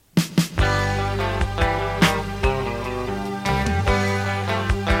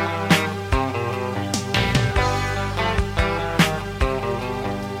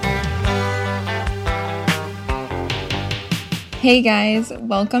Hey guys,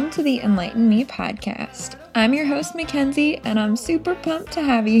 welcome to the Enlighten Me podcast. I'm your host Mackenzie and I'm super pumped to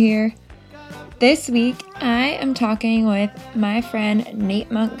have you here. This week I am talking with my friend Nate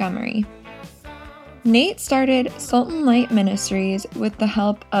Montgomery. Nate started Salt and Light Ministries with the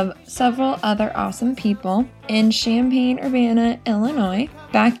help of several other awesome people in Champaign-Urbana, Illinois,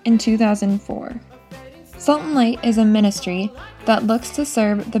 back in 2004. Salt and Light is a ministry that looks to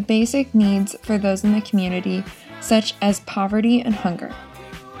serve the basic needs for those in the community, such as poverty and hunger.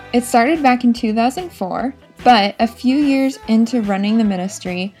 It started back in 2004, but a few years into running the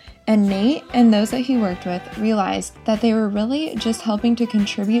ministry, and Nate and those that he worked with realized that they were really just helping to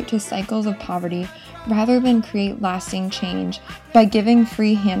contribute to cycles of poverty rather than create lasting change by giving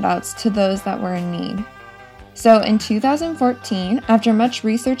free handouts to those that were in need. So in 2014, after much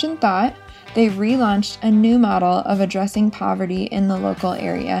research and thought, they relaunched a new model of addressing poverty in the local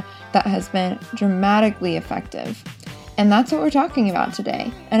area that has been dramatically effective. And that's what we're talking about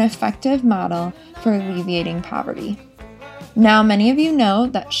today, an effective model for alleviating poverty. Now, many of you know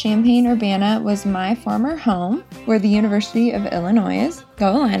that Champaign-Urbana was my former home, where the University of Illinois is.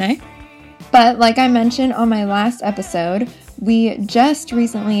 Go Illini! But like I mentioned on my last episode, we just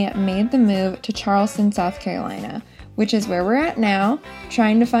recently made the move to Charleston, South Carolina, which is where we're at now,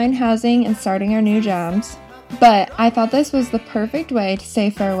 trying to find housing and starting our new jobs. But I thought this was the perfect way to say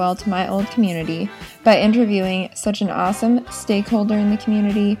farewell to my old community by interviewing such an awesome stakeholder in the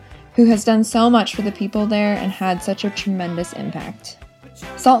community who has done so much for the people there and had such a tremendous impact.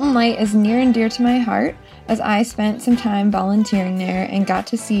 Salt and Light is near and dear to my heart as I spent some time volunteering there and got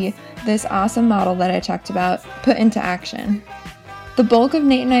to see this awesome model that I talked about put into action. The bulk of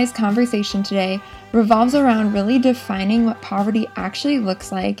Nate and I's conversation today revolves around really defining what poverty actually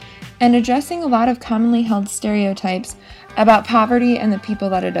looks like and addressing a lot of commonly held stereotypes about poverty and the people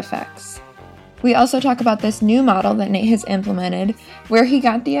that it affects. We also talk about this new model that Nate has implemented, where he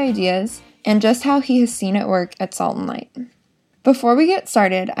got the ideas, and just how he has seen it work at Salt and Light. Before we get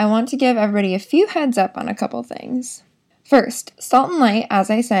started, I want to give everybody a few heads up on a couple things. First, Salt and Light, as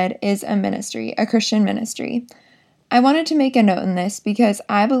I said, is a ministry, a Christian ministry. I wanted to make a note in this because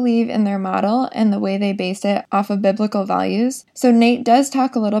I believe in their model and the way they base it off of biblical values. So Nate does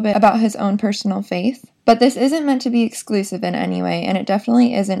talk a little bit about his own personal faith, but this isn't meant to be exclusive in any way, and it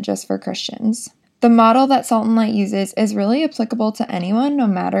definitely isn't just for Christians. The model that Salt and Light uses is really applicable to anyone, no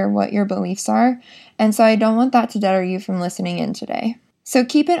matter what your beliefs are, and so I don't want that to deter you from listening in today. So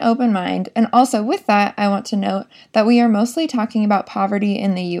keep an open mind, and also with that, I want to note that we are mostly talking about poverty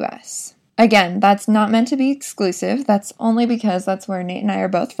in the U.S. Again, that's not meant to be exclusive. That's only because that's where Nate and I are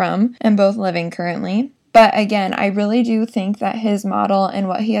both from and both living currently. But again, I really do think that his model and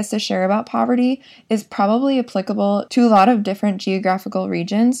what he has to share about poverty is probably applicable to a lot of different geographical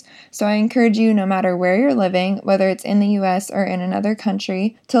regions. So I encourage you, no matter where you're living, whether it's in the US or in another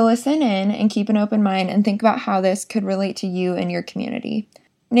country, to listen in and keep an open mind and think about how this could relate to you and your community.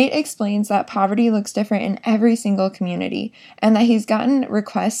 Nate explains that poverty looks different in every single community and that he's gotten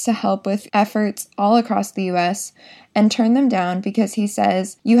requests to help with efforts all across the US and turn them down because he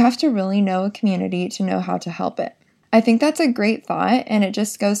says you have to really know a community to know how to help it. I think that's a great thought, and it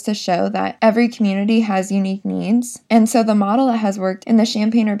just goes to show that every community has unique needs, and so the model that has worked in the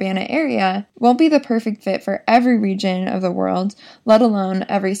Champaign-Urbana area won't be the perfect fit for every region of the world, let alone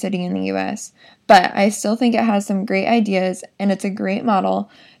every city in the US. But I still think it has some great ideas, and it's a great model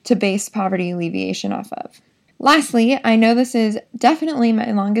to base poverty alleviation off of. Lastly, I know this is definitely my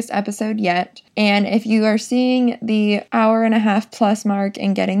longest episode yet, and if you are seeing the hour-and-a-half plus mark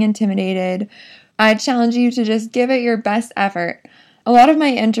and getting intimidated, I challenge you to just give it your best effort. A lot of my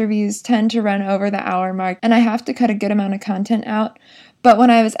interviews tend to run over the hour mark, and I have to cut a good amount of content out. But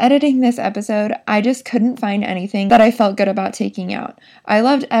when I was editing this episode, I just couldn't find anything that I felt good about taking out. I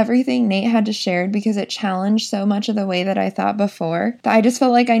loved everything Nate had to share because it challenged so much of the way that I thought before that I just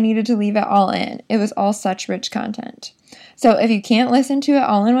felt like I needed to leave it all in. It was all such rich content. So if you can't listen to it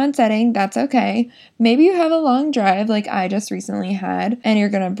all in one setting, that's okay. Maybe you have a long drive like I just recently had, and you're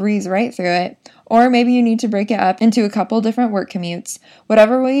going to breeze right through it. Or maybe you need to break it up into a couple different work commutes.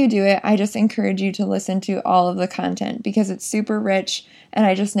 Whatever way you do it, I just encourage you to listen to all of the content because it's super rich, and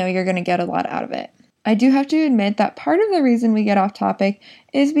I just know you're going to get a lot out of it. I do have to admit that part of the reason we get off topic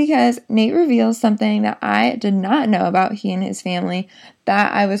is because Nate reveals something that I did not know about he and his family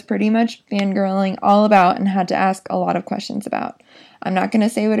that I was pretty much fangirling all about and had to ask a lot of questions about. I'm not going to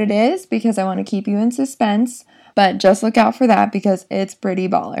say what it is because I want to keep you in suspense, but just look out for that because it's pretty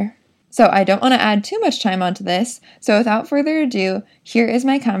baller. So I don't want to add too much time onto this, so without further ado, here is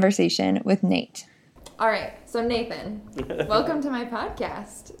my conversation with Nate. All right, so Nathan, welcome to my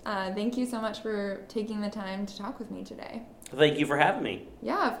podcast. Thank you so much for taking the time to talk with me today. Thank you for having me.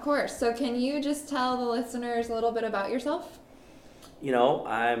 Yeah, of course. So can you just tell the listeners a little bit about yourself?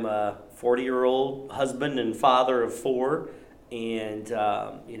 I'm a 40-year-old husband and father of 4, and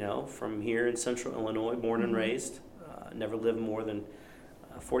from here in Central Illinois, born and raised. Never lived more than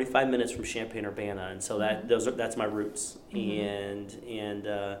 45 minutes from Champaign-Urbana, and so that's my roots.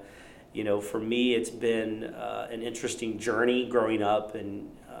 For me, it's been an interesting journey growing up in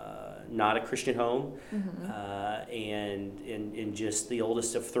not a Christian home, and just the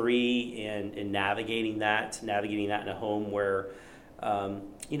oldest of 3, and navigating that in a home where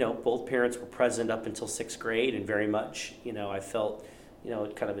both parents were present up until 6th grade, and very much, I felt,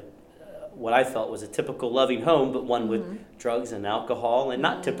 kind of what I felt was a typical loving home, but one with drugs and alcohol, and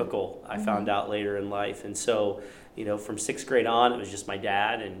not typical, I found out later in life. And so, from 6th grade on, it was just my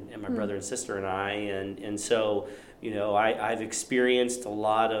dad and my brother and sister and I. And so, I've experienced a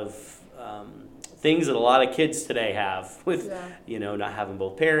lot of things that a lot of kids today have with, not having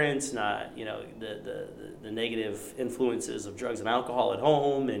both parents, not, the negative influences of drugs and alcohol at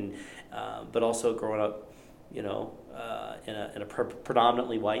home, and but also growing up, in a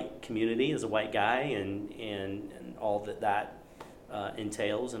predominantly white community as a white guy, and all that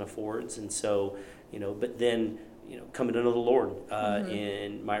entails and affords. And so, but then, coming to know the Lord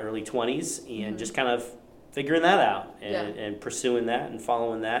in my early 20s, and just kind of figuring that out, and pursuing that and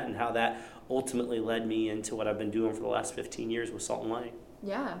following that, and how that ultimately led me into what I've been doing for the last 15 years with Salt and Light.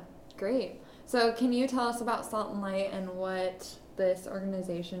 Yeah, great. So can you tell us about Salt and Light and what this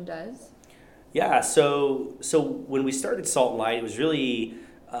organization does? Yeah, so when we started Salt and Light, it was really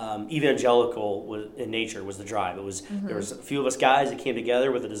evangelical in nature was the drive. It was there was a few of us guys that came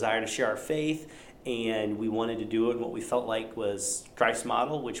together with a desire to share our faith, and we wanted to do it in what we felt like was Christ's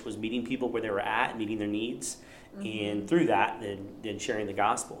model, which was meeting people where they were at, meeting their needs, and through that, then sharing the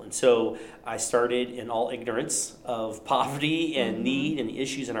gospel. And so I started in all ignorance of poverty and need and the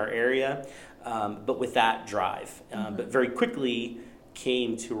issues in our area, but with that drive. But very quickly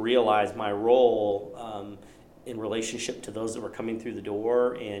came to realize my role in relationship to those that were coming through the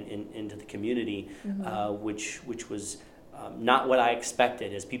door and into the community, which was not what I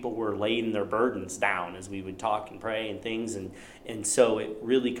expected, as people were laying their burdens down as we would talk and pray and things, and so it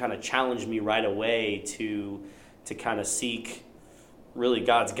really kind of challenged me right away to kind of seek really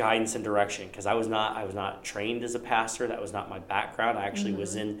God's guidance and direction, because I was not trained as a pastor. That was not my background. I actually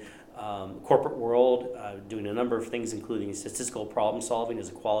was in corporate world, doing a number of things, including statistical problem solving as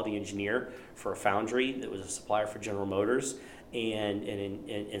a quality engineer for a foundry that was a supplier for General Motors.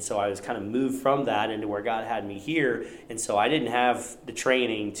 And so I was kind of moved from that into where God had me here, and so I didn't have the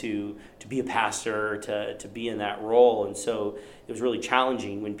training to be a pastor, to be in that role, and so it was really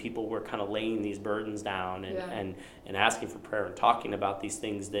challenging when people were kind of laying these burdens down and asking for prayer and talking about these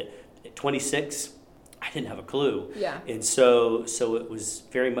things that at 26 I didn't have a clue. And so it was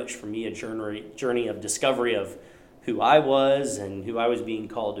very much for me a journey of discovery of who I was and who I was being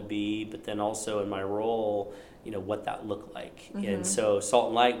called to be, but then also in my role, what that looked like. And so Salt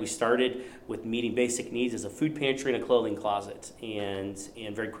and Light, we started with meeting basic needs as a food pantry and a clothing closet, and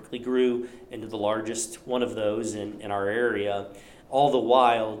very quickly grew into the largest one of those in our area, all the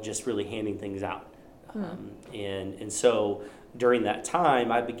while just really handing things out. And so during that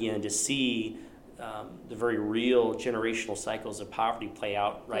time, I began to see the very real generational cycles of poverty play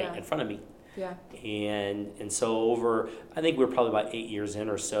out in front of me. And so over, I think we were probably about 8 years in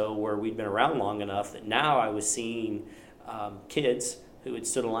or so, where we'd been around long enough that now I was seeing kids who had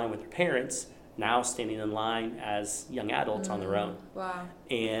stood in line with their parents now standing in line as young adults on their own. Wow.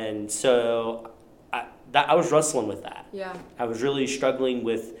 And so I was wrestling with that. I was really struggling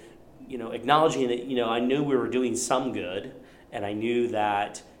with, acknowledging that, I knew we were doing some good, and I knew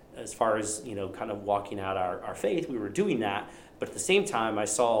that as far as, kind of walking out our faith, we were doing that. But at the same time, I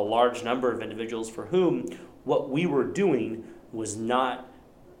saw a large number of individuals for whom what we were doing was not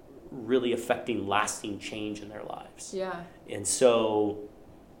really affecting lasting change in their lives. And so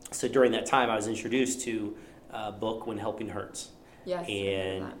during that time, I was introduced to a book, When Helping Hurts.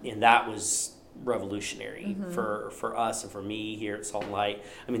 And that was revolutionary for us and for me here at Salt and Light.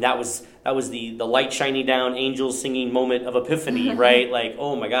 I mean, that was the light shining down, angels singing moment of epiphany, right? Like,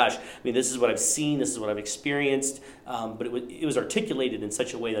 oh my gosh, I mean, this is what I've seen, this is what I've experienced, but it was articulated in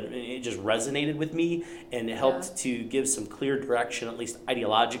such a way that it just resonated with me, and it helped to give some clear direction, at least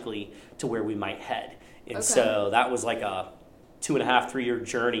ideologically, to where we might head. And so that was like a 2.5-3 year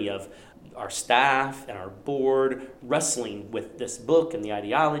journey of our staff and our board wrestling with this book and the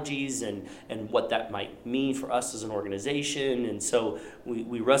ideologies and what that might mean for us as an organization. And so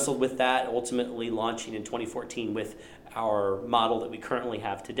we wrestled with that, ultimately launching in 2014 with our model that we currently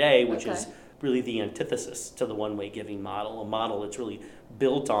have today, which is really the antithesis to the one-way giving model, a model that's really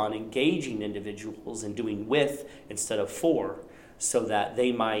built on engaging individuals and doing with instead of for, so that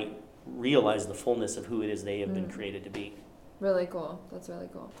they might realize the fullness of who it is they have been created to be. Really cool. That's really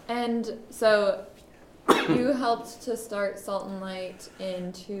cool. And so you helped to start Salt and Light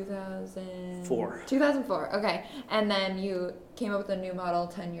in 2004. 2004. Okay. And then you came up with a new model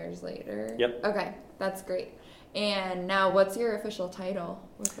 10 years later. Yep. Okay. That's great. And now what's your official title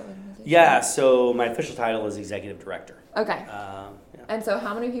with the organization? Yeah, so my official title is Executive Director. Okay. And so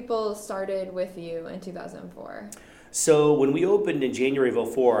how many people started with you in 2004? So when we opened in January of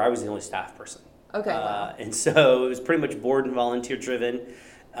 2004, I was the only staff person. Okay. Wow. And so it was pretty much board and volunteer driven.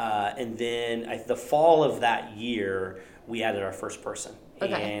 And then the fall of that year, we added our first person.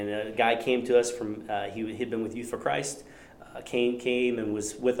 Okay. And a guy came to us from, he'd been with Youth for Christ, came and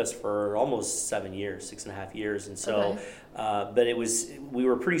was with us for almost 7 years, 6.5 years. And so, but we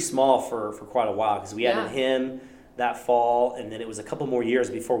were pretty small for quite a while because we added him that fall, and then it was a couple more years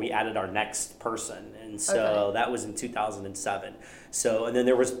before we added our next person. And so that was in 2007. So, and then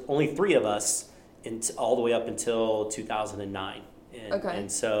there was only 3 of us all the way up until 2009.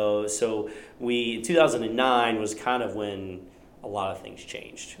 And so in 2009 was kind of when a lot of things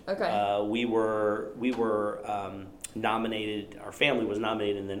changed. Okay. We were nominated, our family was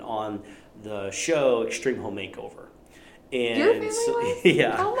nominated, and then on the show Extreme Home Makeover. And your family was?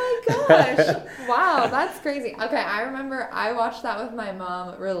 Yeah. Oh my gosh. Wow, that's crazy. Okay, I remember I watched that with my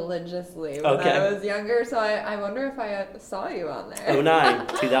mom religiously when I was younger, so I wonder if I saw you on there.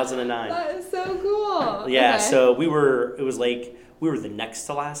 2009. That is so cool. Yeah, so we were the next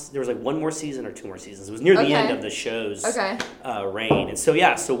to last. There was like 1 more season or 2 more seasons. It was near the end of the show's reign. And so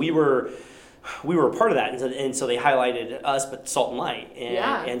we were a part of that, and so they highlighted us, but Salt and Light,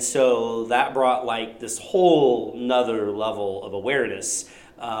 and so that brought like this whole nother level of awareness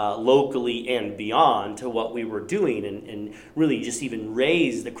locally and beyond to what we were doing, and really just even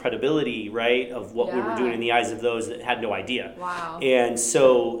raised the credibility, right, of what we were doing in the eyes of those that had no idea. Wow. And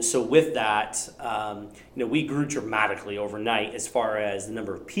so with that, we grew dramatically overnight as far as the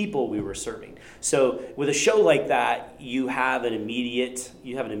number of people we were serving. So with a show like that, you have an immediate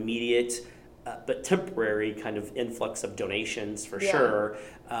but temporary kind of influx of donations for sure.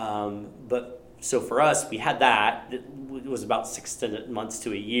 But so for us, we had that. It was about 6 months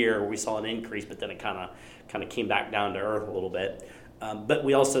to a year where we saw an increase, but then it kind of came back down to earth a little bit. But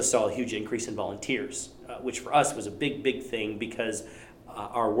we also saw a huge increase in volunteers, which for us was a big thing because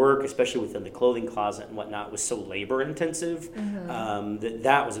our work, especially within the clothing closet and whatnot, was so labor intensive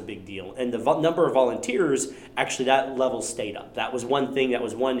that was a big deal. And the number of volunteers, actually that level stayed up. That was one thing, that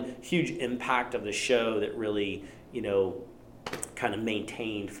was one huge impact of the show that really, kind of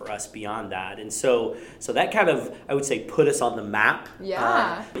maintained for us beyond that. And so that kind of, I would say, put us on the map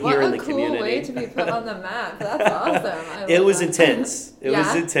here in the community. What a cool way to be put on the map. That's awesome. It was intense. It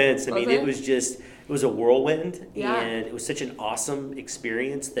was intense. I mean, it was just... It was a whirlwind, and it was such an awesome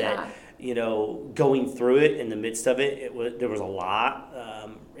experience that, going through it in the midst of it, there was a lot,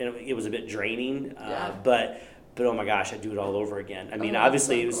 and it was a bit draining, but oh my gosh, I'd do it all over again. I mean,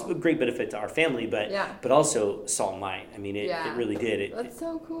 obviously it was a great benefit to our family, but also Salt and Light. I mean, it really did. That's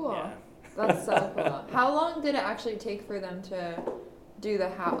so cool. Yeah. That's so cool. How long did it actually take for them to do the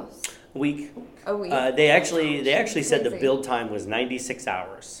house? A week. They actually said the build time was 96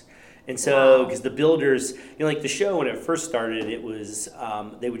 hours. And so, because the builders, like the show when it first started, it was,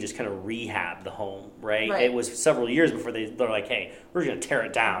 they would just kind of rehab the home, right? It was several years before they're like, hey, we're going to tear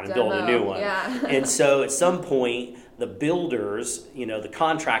it down and build a new one. Yeah. And so at some point, the builders, the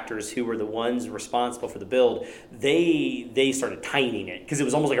contractors who were the ones responsible for the build, they started timing it because it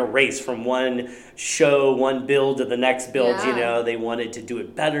was almost like a race from one show, one build to the next build. They wanted to do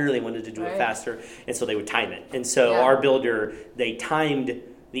it better, they wanted to do it faster, and so they would time it. And so our builder, they timed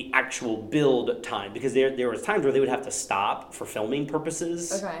the actual build time because there was times where they would have to stop for filming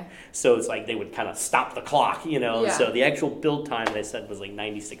purposes. Okay. So it's like they would kind of stop the clock, So the actual build time they said was like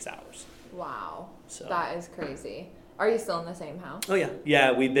 96 hours. Wow. So that is crazy. Are you still in the same house? Oh, yeah.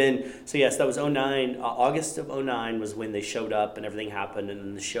 Yeah, we've been... So, yes, that was 2009. August of 2009 was when they showed up and everything happened, and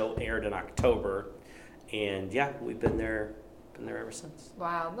then the show aired in October. And, yeah, we've been there ever since.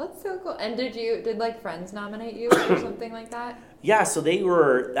 Wow, that's so cool. And did like friends nominate you or something like that? Yeah, so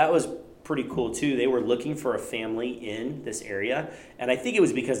that was pretty cool too. They were looking for a family in this area, and I think it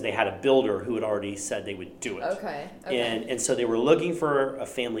was because they had a builder who had already said they would do it. Okay. And so they were looking for a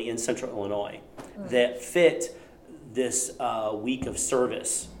family in Central Illinois that fit this week of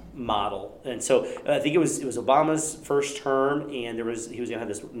service model. And so I think it was Obama's first term, and he was going to have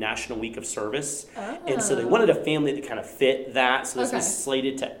this National Week of Service. And so they wanted a family that kind of fit that. So this was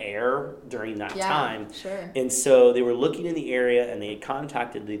slated to air during that time. Sure. And so they were looking in the area, and they had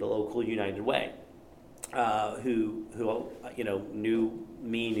contacted the local United Way, who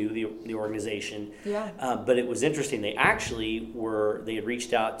knew the organization. Yeah. But it was interesting. They had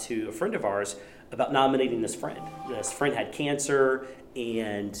reached out to a friend of ours about nominating this friend. This friend had cancer,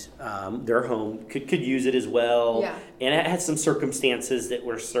 and their home could use it as well. Yeah. And it had some circumstances that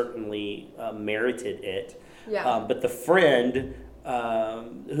were certainly merited it. Yeah. But the friend,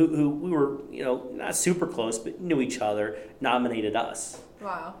 who we were, not super close, but knew each other, nominated us.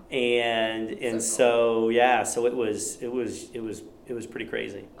 Wow. And so cool. So it was pretty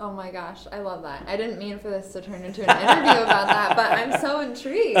crazy. Oh my gosh, I love that. I didn't mean for this to turn into an interview about that, but I'm so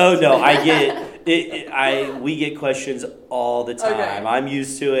intrigued. Oh no, I get it. We get questions all the time. Okay. I'm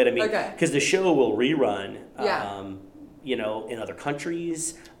used to it. I mean, because the show will rerun. Yeah. In other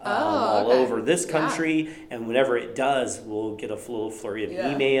countries, all over this country, and whenever it does, we'll get a little flurry of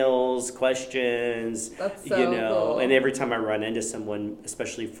emails, questions. That's so cool. And every time I run into someone,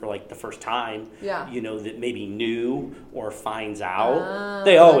 especially for like the first time, that maybe new or finds out,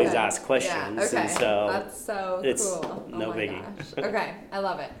 they always ask questions. Yeah. Okay. And so that's so cool. No biggie. Gosh. Okay, I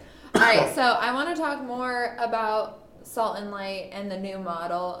love it. All right, so I want to talk more about Salt and Light and the new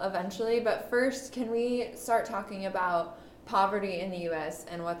model eventually, but first, can we start talking about poverty in the U.S.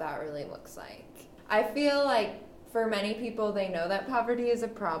 and what that really looks like? I feel like for many people, they know that poverty is a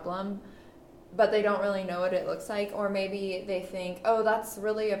problem, but they don't really know what it looks like, or maybe they think, oh, that's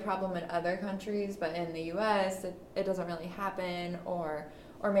really a problem in other countries, but in the U.S. it doesn't really happen, or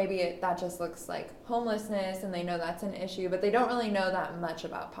maybe that just looks like homelessness and they know that's an issue, but they don't really know that much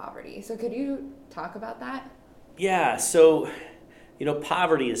about poverty. So could you talk about that? Yeah, so,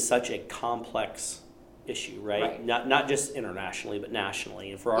 poverty is such a complex issue, right? Not just internationally, but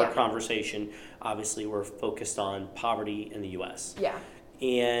nationally. And for our conversation, obviously, we're focused on poverty in the U.S. Yeah.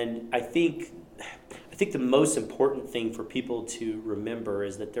 And I think the most important thing for people to remember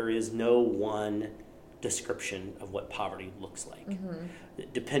is that there is no one description of what poverty looks like. Mm-hmm.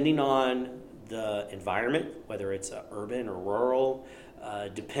 Depending on the environment, whether it's urban or rural,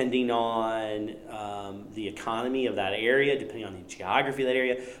 depending on the economy of that area, depending on the geography of that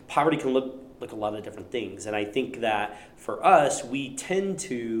area, poverty can look like a lot of different things. And I think that for us, we tend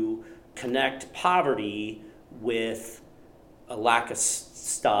to connect poverty with a lack of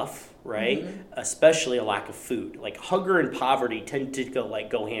stuff, right? Mm-hmm. Especially a lack of food. Like hunger and poverty tend to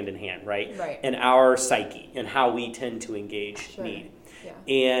go hand in hand, right? Right. And our psyche and how we tend to engage need. Yeah.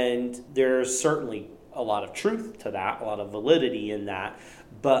 And there's certainly a lot of truth to that, a lot of validity in that,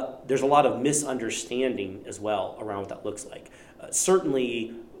 but there's a lot of misunderstanding as well around what that looks like.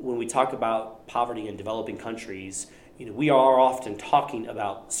 Certainly, when we talk about poverty in developing countries, we are often talking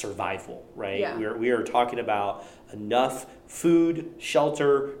about survival, right? Yeah. We are talking about enough food,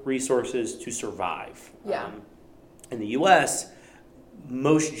 shelter, resources to survive. Yeah. In the U.S.,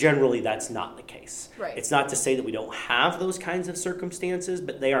 most generally, that's not the case. Right. It's not to say that we don't have those kinds of circumstances,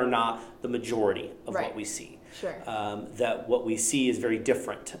 but they are not the majority of what we see. Sure. That what we see is very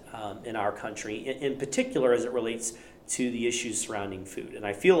different in our country, in particular as it relates to the issues surrounding food. And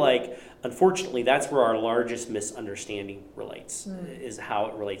I feel like, unfortunately, that's where our largest misunderstanding relates, is how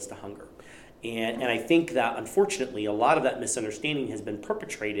it relates to hunger. And I think that, unfortunately, a lot of that misunderstanding has been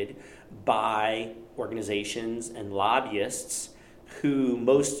perpetrated by organizations and lobbyists who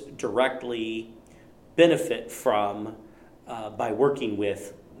most directly benefit from by working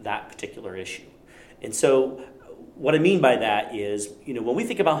with that particular issue. And so what I mean by that is, when we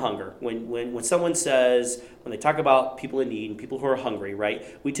think about hunger, when someone says, when they talk about people in need and people who are hungry, right,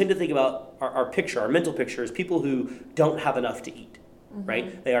 we tend to think about our mental picture is people who don't have enough to eat,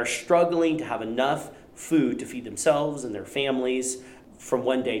 right? They are struggling to have enough food to feed themselves and their families from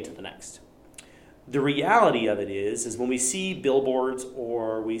one day to the next. The reality of it is when we see billboards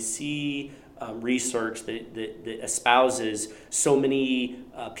or we see research that espouses so many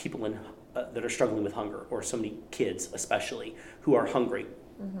people that are struggling with hunger, or so many kids especially who are hungry,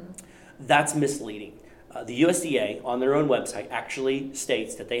 that's misleading. The USDA on their own website actually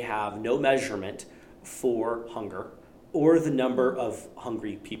states that they have no measurement for hunger or the number of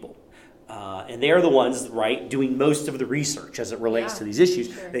hungry people. And they are the ones, right, doing most of the research as it relates to these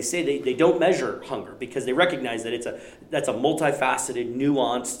issues. Sure. They say they don't measure hunger because they recognize that that's a multifaceted,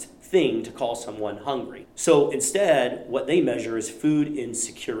 nuanced thing to call someone hungry. So instead, what they measure is food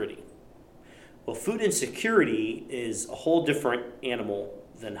insecurity. Well, food insecurity is a whole different animal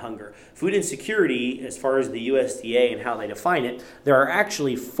than hunger. Food insecurity, as far as the USDA and how they define it, there are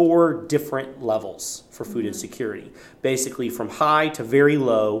actually 4 different levels for food insecurity, basically from high to very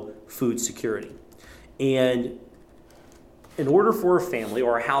low food security. And in order for a family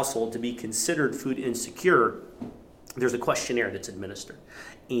or a household to be considered food insecure, there's a questionnaire that's administered.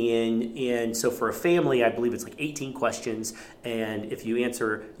 And so for a family, I believe it's like 18 questions, and if you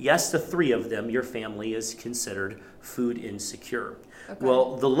answer yes to 3 of them, your family is considered food insecure. Okay.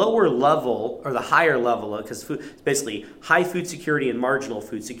 Well, the lower level, or the higher level, because food, basically high food security and marginal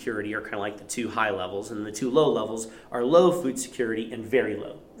food security are kind of like the 2 high levels, and the 2 low levels are low food security and very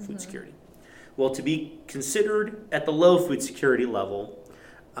low food security. Well, to be considered at the low food security level,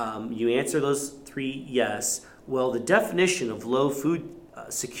 you answer those 3 yes. Well, the definition of low food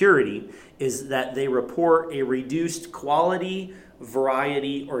security is that they report a reduced quality,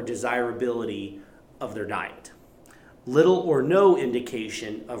 variety, or desirability of their diet. Little or no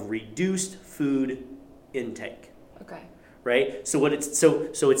indication of reduced food intake. Okay. Right? So what it's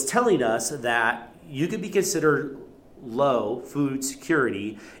so it's telling us that you could be considered low food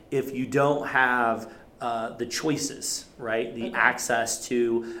security if you don't have the choices, right? The access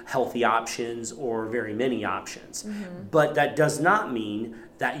to healthy options or very many options. But that does not mean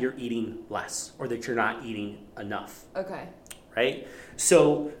that you're eating less or that you're not eating enough. Okay. Right?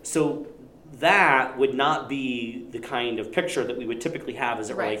 So that would not be the kind of picture that we would typically have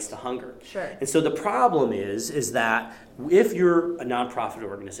as it relates to hunger. Sure. And so the problem is that if you're a nonprofit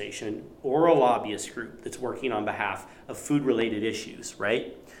organization or a lobbyist group that's working on behalf of food-related issues,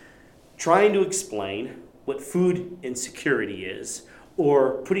 right? Trying to explain what food insecurity is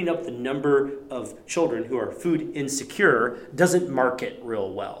or putting up the number of children who are food insecure doesn't market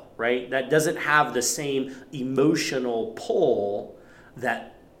real well, right? That doesn't have the same emotional pull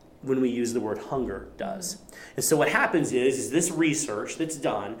that when we use the word hunger does. And so what happens is this research that's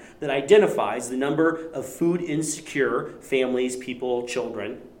done that identifies the number of food insecure families, people,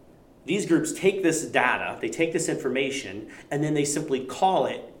 children. These groups take this data, they take this information, and then they simply call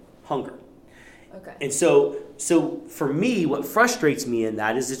it hunger. Okay. And so for me, what frustrates me in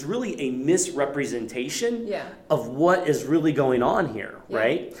that is it's really a misrepresentation of what is really going on here,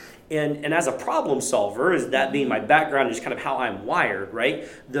 right? And as a problem solver, is that being my background is kind of how I'm wired, right?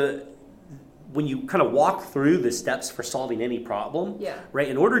 When you kind of walk through the steps for solving any problem, right?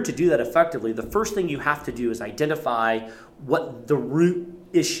 In order to do that effectively, the first thing you have to do is identify what the root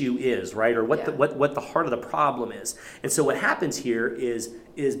issue is, right? Or what the heart of the problem is. And so what happens here is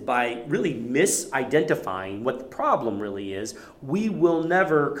by really misidentifying what the problem really is, we will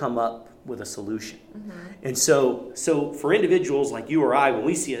never come up with a solution. And so for individuals like you or I, when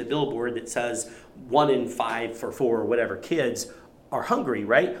we see a billboard that says 1 in 5 or 4 or whatever kids are hungry,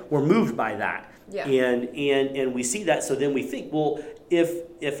 right? We're moved by that. Yeah. And we see that, so then we think, well,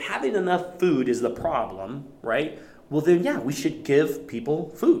 if having enough food is the problem, right? Well, then, we should give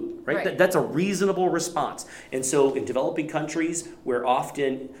people food, right? That's a reasonable response. And so in developing countries where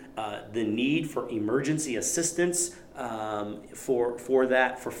often the need for emergency assistance for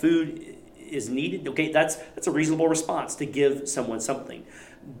food is needed, okay, that's a reasonable response to give someone something.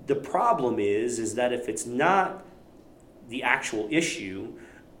 The problem is that if it's not the actual issue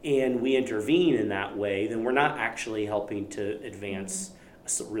and we intervene in that way, then we're not actually helping to advance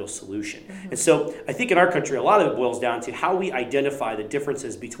a real solution. And so I think in our country, a lot of it boils down to how we identify the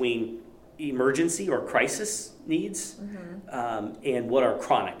differences between emergency or crisis needs and what are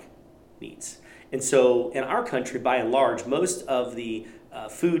chronic needs. And so in our country, by and large, most of the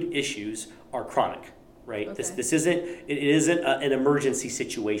food issues are chronic. Right. Okay. This isn't an emergency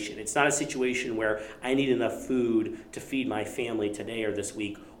situation. It's not a situation where I need enough food to feed my family today or this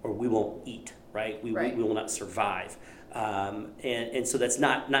week, or we won't eat. Right. We will not survive. And so that's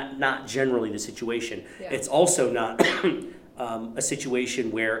not generally the situation. Yeah. It's also not a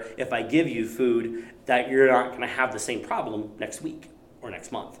situation where if I give you food that you're not going to have the same problem next week or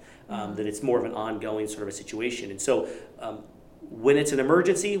next month. That it's more of an ongoing sort of a situation. And so when it's an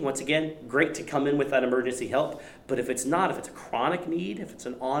emergency, once again, great to come in with that emergency help. But if it's not, if it's a chronic need, if it's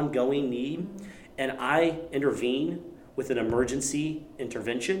an ongoing need, and I intervene with an emergency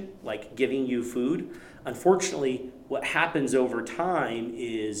intervention, like giving you food, unfortunately, what happens over time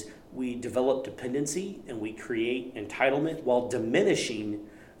is we develop dependency and we create entitlement while diminishing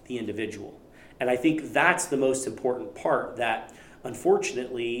the individual. And I think that's the most important part, that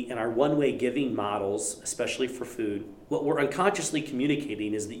unfortunately, in our one-way giving models, especially for food, what we're unconsciously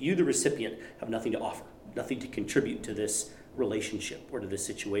communicating is that you, the recipient, have nothing to offer, nothing to contribute to this relationship or to this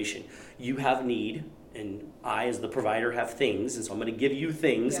situation. You have need, and I, as the provider, have things, and so I'm going to give you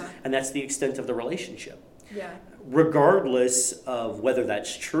things, and that's the extent of the relationship. Yeah. Regardless of whether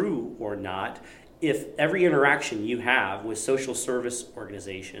that's true or not, if every interaction you have with social service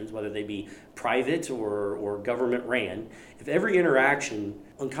organizations, whether they be private or government ran, if every interaction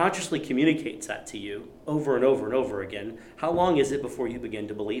unconsciously communicates that to you over and over and over again, how long is it before you begin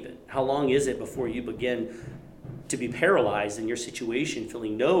to believe it? How long is it before you begin to be paralyzed in your situation,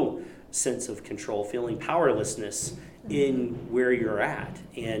 feeling no sense of control, feeling powerlessness in where you're at?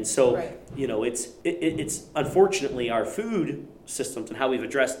 And so, right. It's unfortunately our food systems and how we've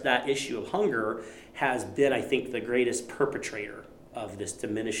addressed that issue of hunger has been, I think, the greatest perpetrator of this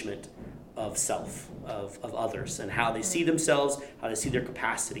diminishment of self, of others, and how they see themselves, how they see their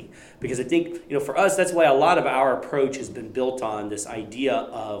capacity. Because I think, for us, that's why a lot of our approach has been built on this idea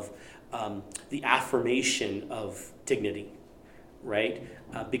of the affirmation of dignity, right?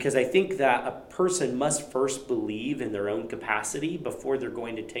 Because I think that a person must first believe in their own capacity before they're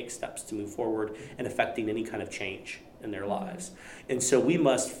going to take steps to move forward and affecting any kind of change in their lives. And so we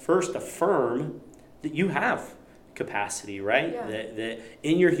must first affirm that you have capacity, right? Yeah. That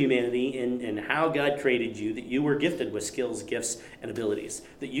in your humanity and how God created you, that you were gifted with skills, gifts, and abilities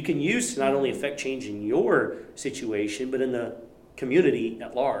that you can use to not only affect change in your situation, but in the community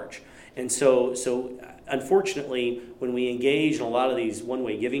at large. And so unfortunately, when we engage in a lot of these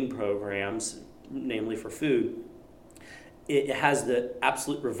one-way giving programs, namely for food, it has the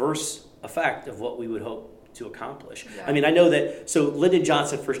absolute reverse effect of what we would hope to accomplish. Yeah. I mean, I know that, so Lyndon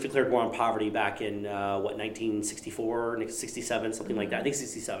Johnson first declared war on poverty back in, 1964, 67, something like that, I think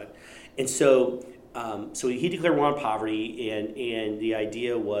 67. And so he declared war on poverty, and the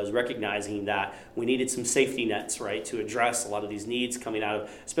idea was recognizing that we needed some safety nets, right, to address a lot of these needs coming out of,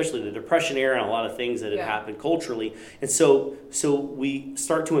 especially the Depression era and a lot of things that had happened culturally. And so we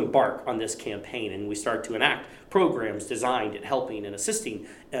start to embark on this campaign, and we start to enact programs designed at helping and assisting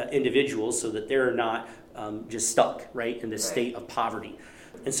individuals so that they're not just stuck, right, in this state of poverty.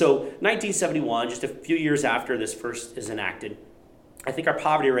 And so 1971, just a few years after this first is enacted, I think our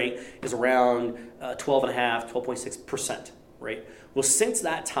poverty rate is around 12.6%, right? Well, since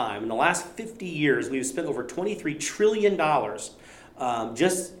that time, in the last 50 years, we've spent over $23 trillion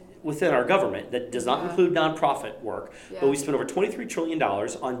just within our government. That does not include nonprofit work, but we spent over $23 trillion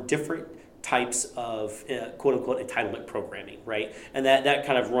on different types of quote-unquote entitlement programming, right? And that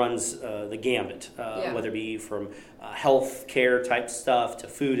kind of runs the gambit, whether it be from health care type stuff to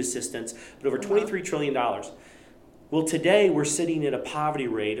food assistance, but over $23 trillion. Well, today we're sitting at a poverty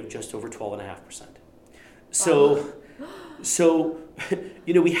rate of just over 12.5%. So,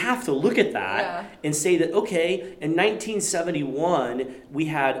 we have to look at that and say that, okay, in 1971, we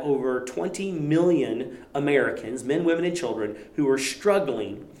had over 20 million Americans, men, women, and children, who were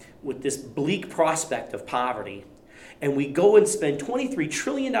struggling with this bleak prospect of poverty. And we go and spend $23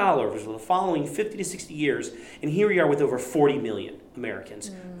 trillion over the following 50 to 60 years, and here we are with over 40 million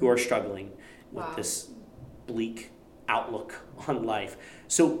Americans who are struggling with this bleak outlook on life.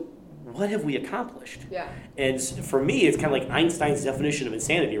 So what have we accomplished? Yeah. And for me, it's kind of like Einstein's definition of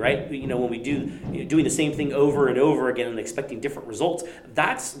insanity, right? When we doing the same thing over and over again and expecting different results,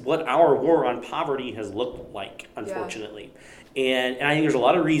 that's what our war on poverty has looked like, unfortunately. And I think there's a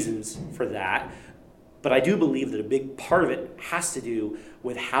lot of reasons for that, but I do believe that a big part of it has to do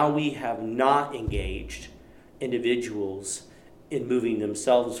with how we have not engaged individuals in moving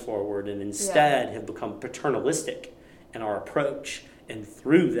themselves forward and instead have become paternalistic in our approach, and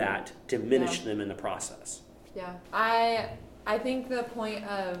through that diminish them in the process. Yeah, I think the point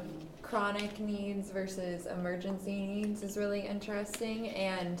of chronic needs versus emergency needs is really interesting.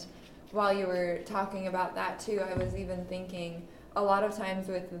 And while you were talking about that too, I was even thinking a lot of times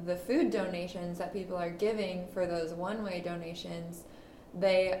with the food donations that people are giving for those one-way donations,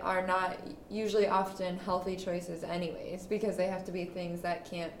 they are not usually often healthy choices anyways, because they have to be things that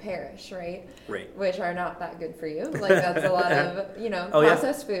can't perish, right? Right. Which are not that good for you. Like that's a lot of,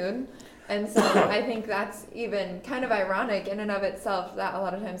 processed food. And so I think that's even kind of ironic in and of itself that a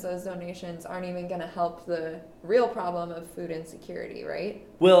lot of times those donations aren't even going to help the real problem of food insecurity, right?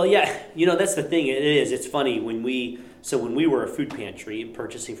 Well, yeah, that's the thing. It's funny when we were a food pantry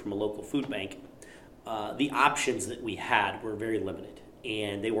purchasing from a local food bank, the options that we had were very limited.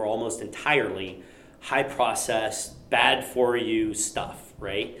 And they were almost entirely high processed, bad for you stuff,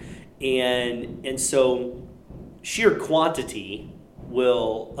 right? And so sheer quantity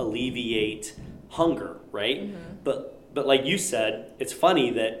will alleviate hunger, right? Mm-hmm. But like you said, it's funny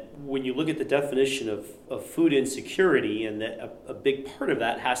that when you look at the definition of food insecurity, and that a big part of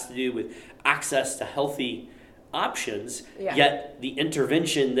that has to do with access to healthy options, yet the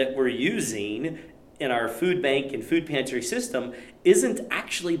intervention that we're using in our food bank and food pantry system isn't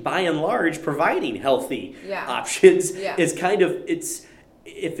actually by and large providing healthy options. Yeah.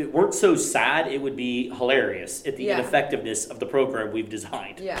 If it weren't so sad, it would be hilarious at the ineffectiveness of the program we've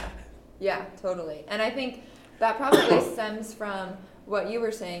designed. Yeah, totally. And I think that probably stems from what you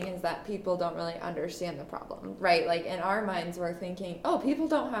were saying, is that people don't really understand the problem, right? Like in our minds, we're thinking, oh, people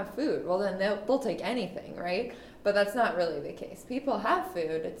don't have food. Well, then they'll take anything, right? But that's not really the case. People have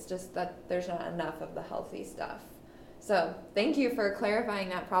food. It's just that there's not enough of the healthy stuff. So thank you for clarifying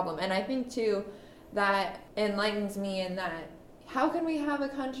that problem. And I think, too, that enlightens me in that how can we have a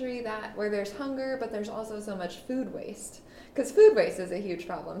country where there's hunger, but there's also so much food waste? Because food waste is a huge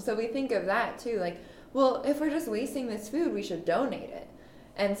problem. So we think of that, too, like, well, if we're just wasting this food, we should donate it.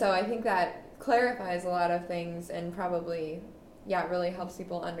 And so I think that clarifies a lot of things and probably, it really helps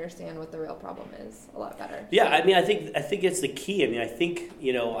people understand what the real problem is a lot better. Yeah, I mean, I think it's the key. I mean, I think,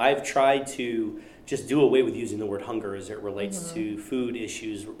 I've tried to just do away with using the word hunger as it relates to food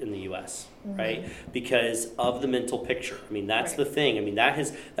issues in the U.S., right? Because of the mental picture. I mean, that's the thing. I mean, that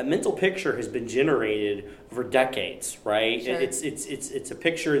mental picture has been generated for decades, right? Sure. It's a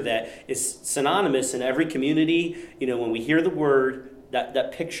picture that is synonymous in every community. When we hear the word,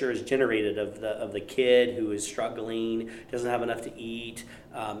 that picture is generated of the kid who is struggling, doesn't have enough to eat,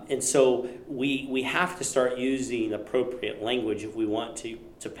 and so we have to start using appropriate language if we want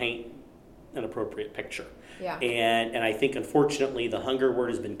to paint an appropriate picture. Yeah. And I think unfortunately the hunger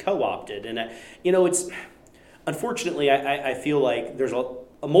word has been co-opted, and it's unfortunately I feel like there's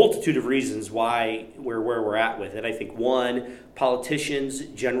a multitude of reasons why where we're at with it. I think one, politicians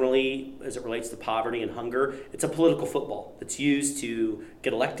generally, as it relates to poverty and hunger, it's a political football that's used to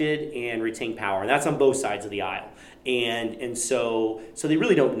get elected and retain power, and that's on both sides of the aisle. And so they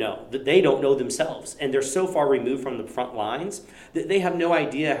really don't know. They don't know themselves, and they're so far removed from the front lines that they have no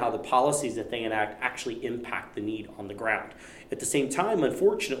idea how the policies that they enact actually impact the need on the ground. At the same time,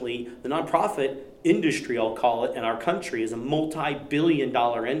 unfortunately, the nonprofit industry, I'll call it, in our country is a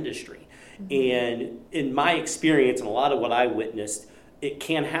multi-billion-dollar industry. And in my experience and a lot of what I witnessed, it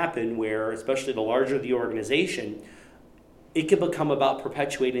can happen where, especially the larger the organization, it can become about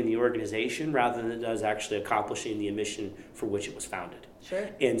perpetuating the organization rather than it does actually accomplishing the mission for which it was founded. Sure.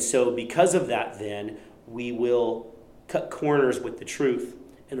 And so because of that, then, we will cut corners with the truth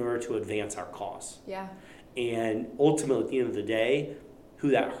in order to advance our cause. Yeah. And ultimately, at the end of the day,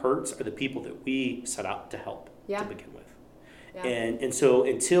 who that hurts are the people that we set out to help to begin with. Yeah. And so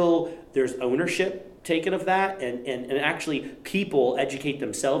until there's ownership taken of that and actually people educate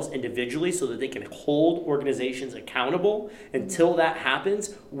themselves individually so that they can hold organizations accountable, until that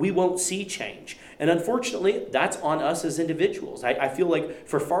happens, we won't see change. And unfortunately, that's on us as individuals. I feel like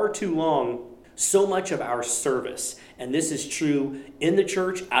for far too long, so much of our service, and this is true in the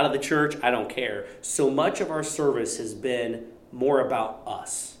church, out of the church, I don't care, so much of our service has been more about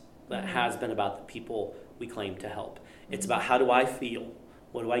us than it has been about the people we claim to help. It's about, how do I feel?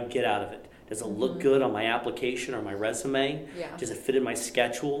 What do I get out of it? Does it look good on my application or my resume? Yeah. Does it fit in my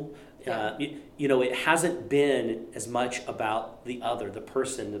schedule? Yeah. It hasn't been as much about the other, the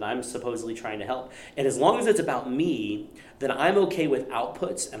person that I'm supposedly trying to help. And as long as it's about me, then I'm okay with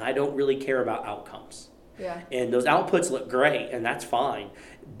outputs, and I don't really care about outcomes. Yeah. And those outputs look great, and that's fine.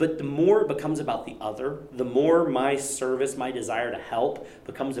 But the more it becomes about the other, the more my service, my desire to help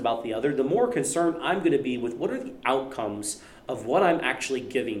becomes about the other, the more concerned I'm going to be with what are the outcomes of what I'm actually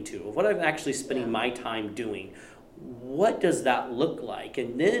giving to, of what I'm actually spending my time doing. What does that look like?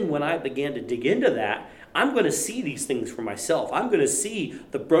 And then when I began to dig into that, I'm going to see these things for myself. I'm going to see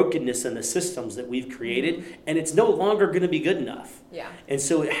the brokenness in the systems that we've created, and it's no longer going to be good enough. Yeah. And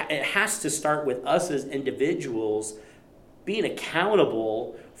so it has to start with us as individuals being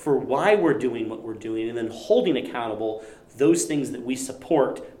accountable for why we're doing what we're doing, and then holding accountable those things that we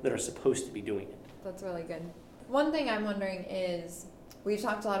support that are supposed to be doing it. That's really good. One thing I'm wondering is, we've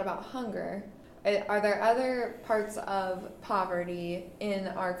talked a lot about hunger. Are there other parts of poverty in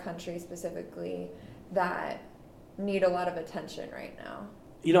our country specifically that need a lot of attention right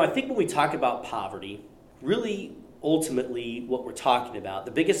now? I think when we talk about poverty, really ultimately what we're talking about,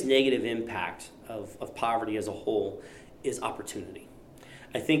 the biggest negative impact of poverty as a whole is opportunity.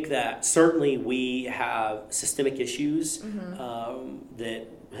 I think that certainly we have systemic issues that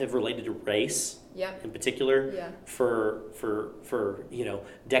have related to race. Yep. In particular, for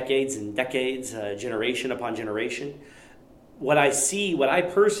decades and decades, generation upon generation. What I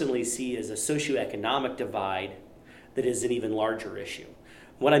personally see is a socioeconomic divide that is an even larger issue.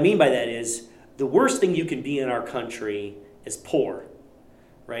 What I mean by that is, the worst thing you can be in our country is poor,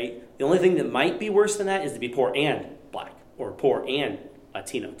 right? The only thing that might be worse than that is to be poor and black, or poor and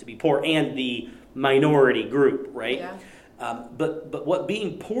Latino, to be poor, and the minority group, right? Yeah. But what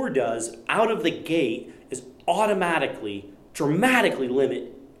being poor does out of the gate is automatically, dramatically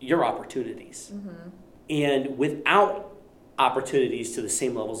limit your opportunities. Mm-hmm. And without opportunities to the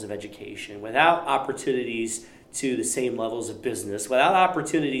same levels of education, without opportunities to the same levels of business, without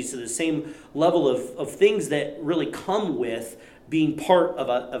opportunities to the same level of things that really come with being part of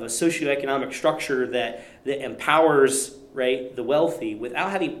a socioeconomic structure that empowers, right, the wealthy, without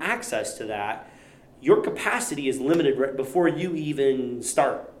having access to that, your capacity is limited right before you even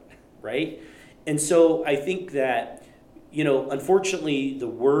start, right? And so I think that, unfortunately, the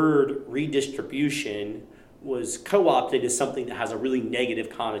word redistribution was co-opted as something that has a really negative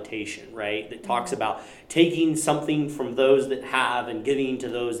connotation, right? That talks about taking something from those that have and giving to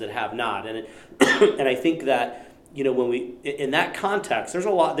those that have not. And and I think that, when we, in that context,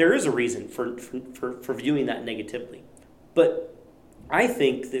 there is a reason for viewing that negatively. But I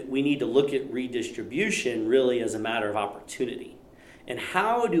think that we need to look at redistribution really as a matter of opportunity. And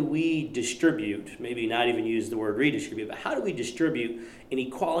how do we distribute, maybe not even use the word redistribute, but how do we distribute an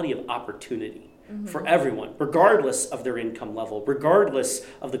equality of opportunity for everyone, regardless of their income level, regardless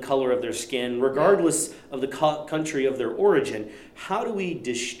of the color of their skin, regardless of the country of their origin? How do we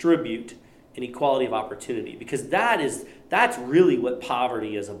distribute an equality of opportunity? Because that's really what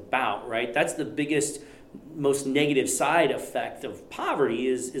poverty is about, right? That's the biggest, most negative side effect of poverty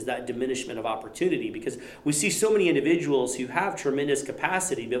is that diminishment of opportunity, because we see so many individuals who have tremendous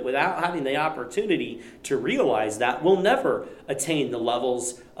capacity, but without having the opportunity to realize that, will never attain the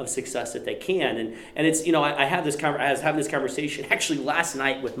levels of success that they can. And it's, I was having this conversation actually last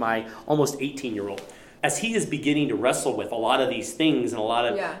night with my almost 18-year-old. As he is beginning to wrestle with a lot of these things and a lot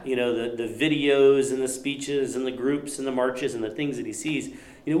of, the videos and the speeches and the groups and the marches and the things that he sees,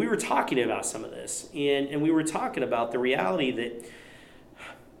 we were talking about some of this. And we were talking about the reality that,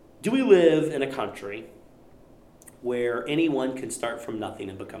 do we live in a country where anyone can start from nothing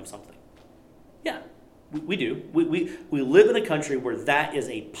and become something? Yeah, we do. We live in a country where that is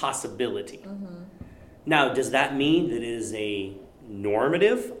a possibility. Mm-hmm. Now, does that mean that it is a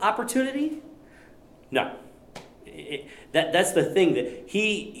normative opportunity? No. That's the thing, that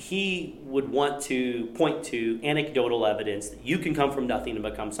he would want to point to anecdotal evidence that you can come from nothing and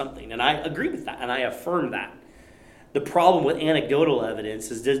become something. And I agree with that, and I affirm that. The problem with anecdotal evidence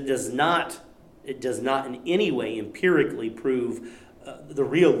is it does not in any way empirically prove the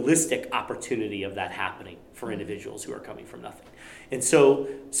realistic opportunity of that happening for individuals who are coming from nothing. And so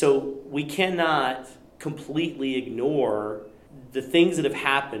we cannot completely ignore the things that have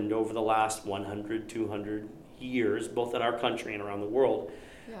happened over the last 100, 200 years, both in our country and around the world,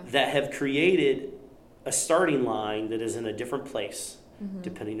 that have created a starting line that is in a different place,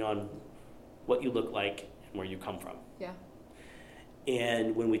 depending on what you look like and where you come from. Yeah.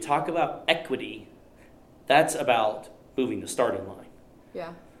 And when we talk about equity, that's about moving the starting line.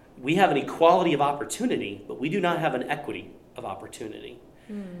 Yeah. We have an equality of opportunity, but we do not have an equity of opportunity.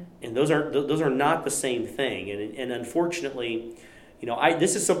 And those are not the same thing. And unfortunately,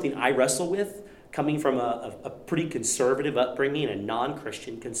 this is something I wrestle with, coming from a pretty conservative upbringing, a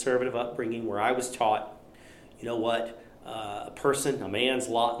non-Christian conservative upbringing, where I was taught, a man's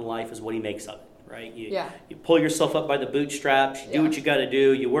lot in life is what he makes of it, right? You pull yourself up by the bootstraps, you do what you got to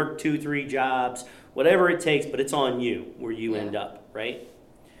do, you work 2-3 jobs, whatever it takes, but it's on you where you end up, right?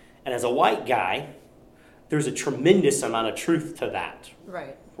 And as a white guy, there's a tremendous amount of truth to that.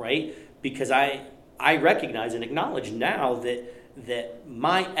 Right? Because I recognize and acknowledge now that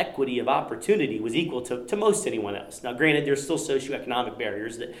my equity of opportunity was equal to most anyone else. Now, granted, there's still socioeconomic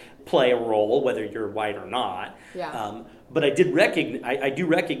barriers that play a role, whether you're white or not. Yeah. But I do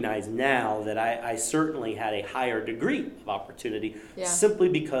recognize now that I certainly had a higher degree of opportunity simply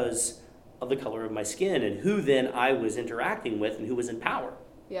because of the color of my skin and who then I was interacting with and who was in power.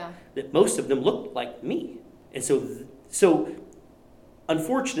 Yeah. That most of them looked like me. And so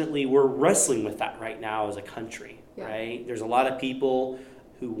unfortunately, we're wrestling with that right now as a country, right? There's a lot of people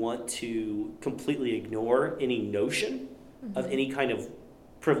who want to completely ignore any notion of any kind of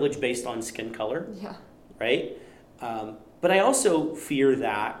privilege based on skin color, right? But I also fear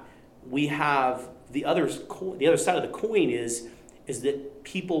that we have the other side of the coin is that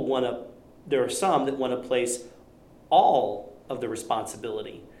there are some that want to place all of the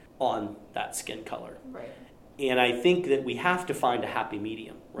responsibility on that skin color. Right. And I think that we have to find a happy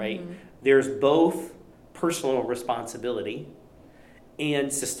medium, right? There's both personal responsibility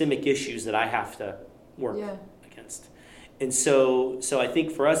and systemic issues that I have to work against. And so I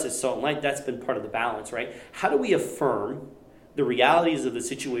think for us at Salt and Light, that's been part of the balance, right? How do we affirm the realities of the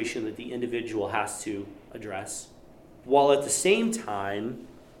situation that the individual has to address, while at the same time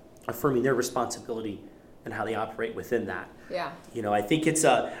affirming their responsibility and how they operate within that. Yeah. I think it's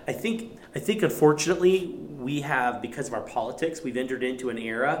I think unfortunately we have, because of our politics, we've entered into an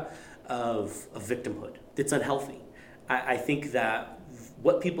era of victimhood that's unhealthy. I think that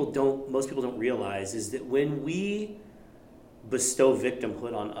what most people don't realize is that when we bestow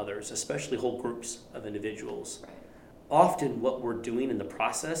victimhood on others, especially whole groups of individuals, right, often what we're doing in the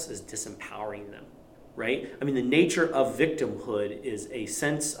process is disempowering them, right? I mean, the nature of victimhood is a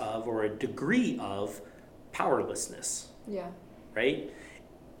sense of, or a degree of, powerlessness. Yeah. Right?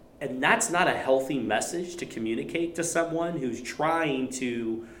 And that's not a healthy message to communicate to someone who's trying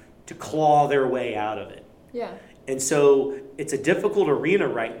to claw their way out of it. Yeah. And so it's a difficult arena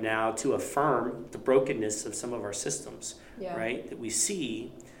right now to affirm the brokenness of some of our systems, right, that we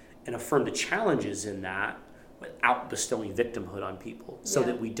see, and affirm the challenges in that without bestowing victimhood on people, so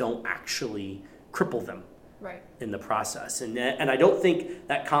that we don't actually cripple them, right, in the process. And I don't think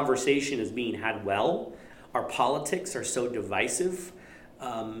that conversation is being had well. Our politics are so divisive,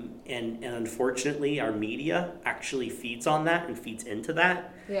 and unfortunately our media actually feeds on that and feeds into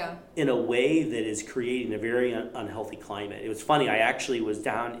that in a way that is creating a very unhealthy climate. It was funny, I actually was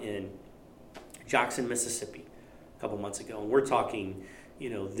down in Jackson, Mississippi a couple months ago, and we're talking,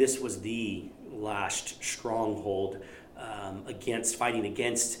 this was the last stronghold fighting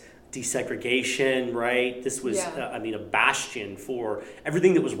against desegregation, right? This was, a bastion for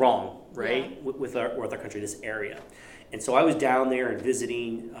everything that was wrong, right, with our country, this area. And so I was down there and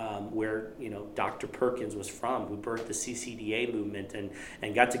visiting where, Dr. Perkins was from, who birthed the CCDA movement,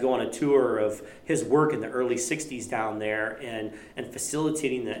 and got to go on a tour of his work in the early 60s down there, and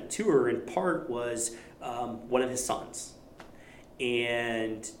facilitating that tour in part was one of his sons.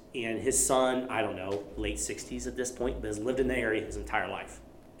 And his son, I don't know, late 60s at this point, but has lived in the area his entire life.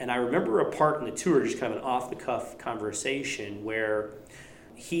 And I remember a part in the tour, just kind of an off-the-cuff conversation, where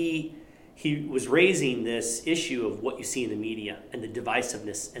he was raising this issue of what you see in the media and the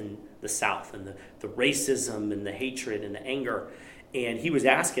divisiveness in the South, and the racism and the hatred and the anger. And he was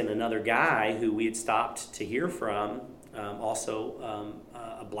asking another guy who we had stopped to hear from, also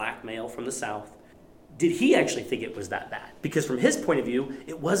a black male from the South, did he actually think it was that bad? Because from his point of view,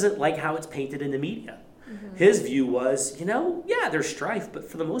 it wasn't like how it's painted in the media. Mm-hmm. His view was, there's strife, but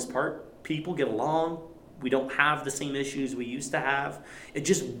for the most part, people get along. We don't have the same issues we used to have. It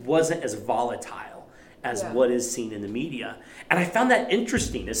just wasn't as volatile as what is seen in the media. And I found that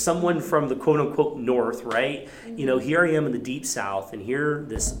interesting as someone from the quote-unquote North, right? Mm-hmm. Here I am in the Deep South, and here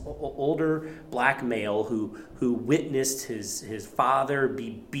this older black male who witnessed his father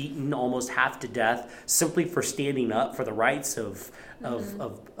be beaten almost half to death simply for standing up for the rights of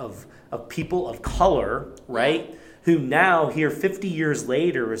people of color, right? Yeah. Who now, here 50 years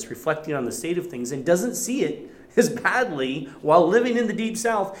later, is reflecting on the state of things and doesn't see it as badly while living in the Deep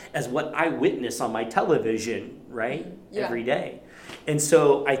South as what I witness on my television, right, every day. And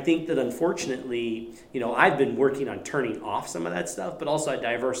so I think that unfortunately, I've been working on turning off some of that stuff, but also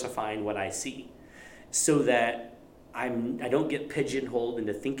diversifying what I see, so that I don't get pigeonholed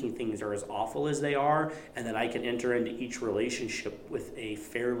into thinking things are as awful as they are, and that I can enter into each relationship with a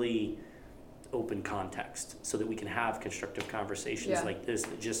fairly open context, so that we can have constructive conversations like this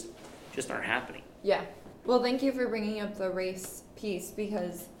that just aren't happening. Yeah. Well, thank you for bringing up the race piece,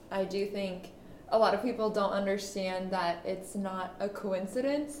 because I do think a lot of people don't understand that it's not a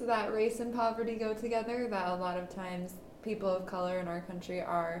coincidence that race and poverty go together, that a lot of times people of color in our country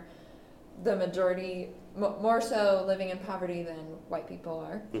are the majority, more so living in poverty than white people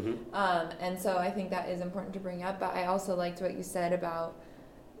are. Mm-hmm. And so I think that is important to bring up, but I also liked what you said about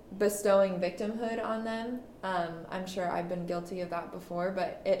bestowing victimhood on them. I'm sure I've been guilty of that before,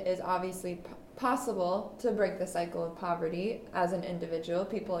 but it is obviously possible to break the cycle of poverty as an individual.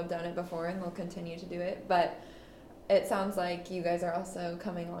 People have done it before and they'll continue to do it, but it sounds like you guys are also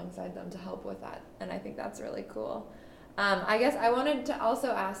coming alongside them to help with that, and I think that's really cool. I guess I wanted to also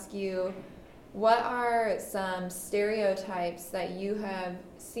ask you, what are some stereotypes that you have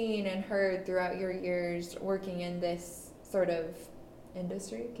seen and heard throughout your years working in this sort of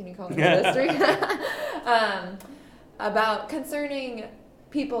industry, can you call it industry, about concerning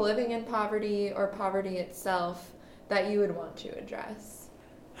people living in poverty or poverty itself that you would want to address?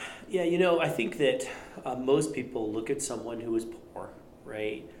 Yeah, I think that most people look at someone who is poor,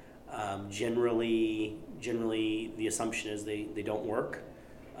 right? Generally the assumption is they don't work,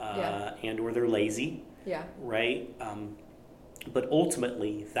 and or they're lazy, right? But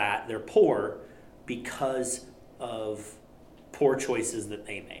ultimately that they're poor because of poor choices that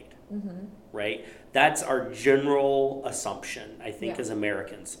they made, right? That's our general assumption, I think, as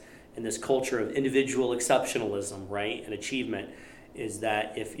Americans. and this culture of individual exceptionalism, right, and achievement, is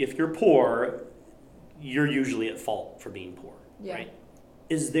that if you're poor, you're usually at fault for being poor, right?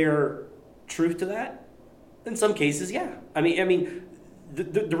 Is there truth to that? In some cases, yeah. I mean,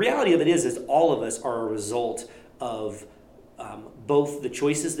 the reality of it is all of us are a result of both the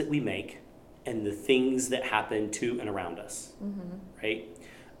choices that we make and the things that happen to and around us, right?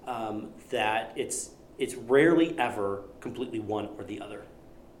 That it's rarely ever completely one or the other.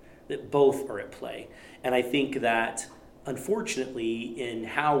 That both are at play. And I think that, unfortunately, in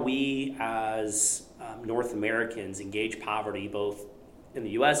how we as North Americans engage poverty, both in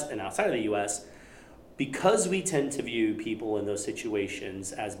the U.S. and outside of the U.S., because we tend to view people in those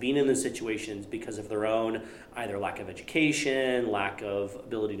situations as being in those situations because of their own either lack of education, lack of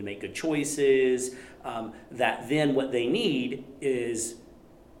ability to make good choices, that then what they need is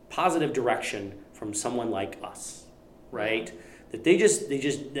positive direction from someone like us, right? That they just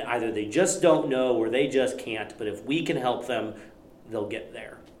either they just don't know or they just can't, but if we can help them, they'll get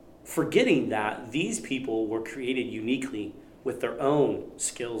there. Forgetting that these people were created uniquely with their own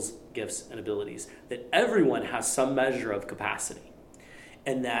skills, gifts, and abilities, that everyone has some measure of capacity,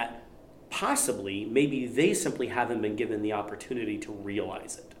 and that possibly, maybe they simply haven't been given the opportunity to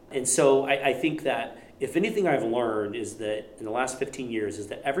realize it. And so I think that if anything I've learned is that in the last 15 years is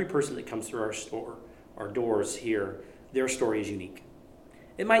that every person that comes through our doors here, their story is unique.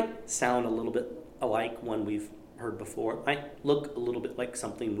 It might sound a little bit alike one we've heard before. It might look a little bit like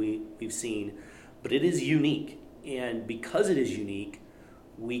something we've seen, but it is unique. And because it is unique,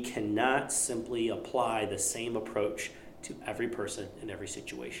 we cannot simply apply the same approach to every person in every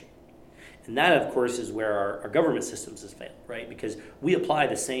situation. And that, of course, is where our government systems has failed, right? Because we apply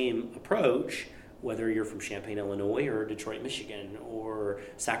the same approach, whether you're from Champaign, Illinois, or Detroit, Michigan, or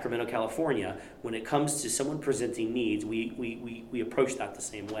Sacramento, California. When it comes to someone presenting needs, we approach that the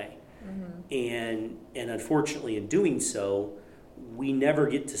same way. And unfortunately, in doing so, we never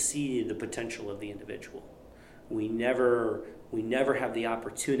get to see the potential of the individual. We never have the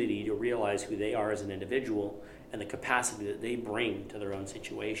opportunity to realize who they are as an individual and the capacity that they bring to their own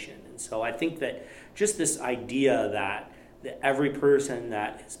situation. And so I think that just this idea that every person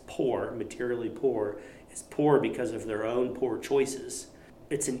that is poor, materially poor, is poor because of their own poor choices,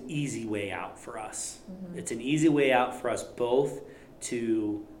 it's an easy way out for us. It's an easy way out for us both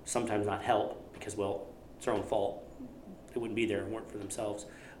to sometimes not help because, well, it's their own fault. They wouldn't be there if it weren't for themselves.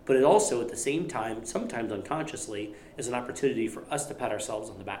 But it also, at the same time, sometimes unconsciously, is an opportunity for us to pat ourselves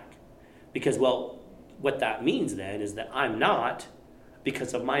on the back. Because, well, what that means then is that I'm not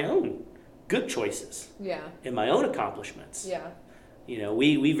because of my own good choices and my own accomplishments. You know,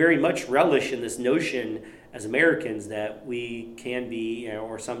 we very much relish in this notion as Americans that we can be,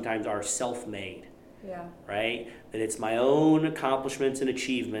 or sometimes are self-made. Right? That it's my own accomplishments and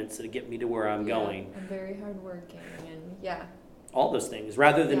achievements that get me to where I'm going. I'm very hardworking and all those things,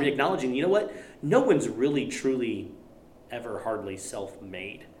 rather than acknowledging, you know what, no one's really truly ever hardly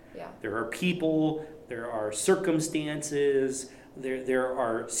self-made. There are people, there are circumstances, there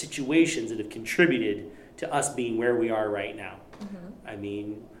are situations that have contributed to us being where we are right now. I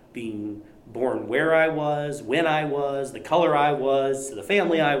mean, being born where I was, when I was, the color I was, the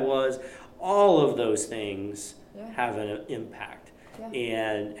family I was, all of those things have an impact.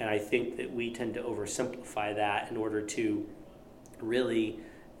 And I think that we tend to oversimplify that in order to really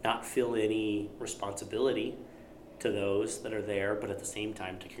not feel any responsibility to those that are there, but at the same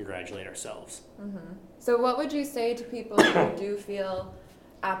time to congratulate ourselves. So what would you say to people who do feel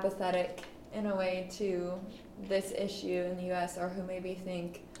apathetic in a way to this issue in the U.S., or who maybe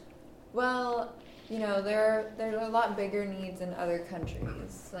think, well, you know, there are a lot bigger needs in other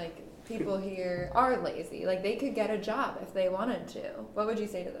countries. Like, people here are lazy. Like, they could get a job if they wanted to. What would you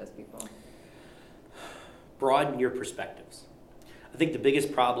say to those people? Broaden your perspectives. I think the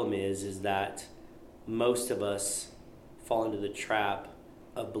biggest problem is that most of us fall into the trap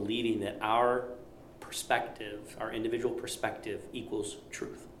of believing that our perspective, our individual perspective, equals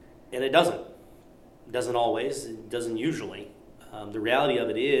truth. And it doesn't. It doesn't always. It doesn't usually. The reality of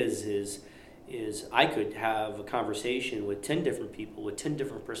it is I could have a conversation with 10 different people with 10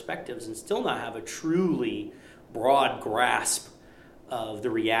 different perspectives and still not have a truly broad grasp of the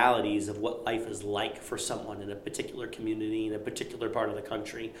realities of what life is like for someone in a particular community, in a particular part of the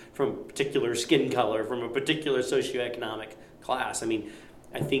country, from a particular skin color, from a particular socioeconomic class. I mean,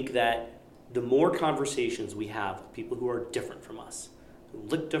 I think that the more conversations we have with people who are different from us, who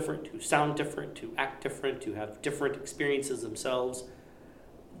look different, who sound different, who act different, who have different experiences themselves,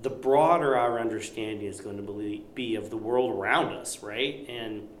 the broader our understanding is going to be of the world around us, right?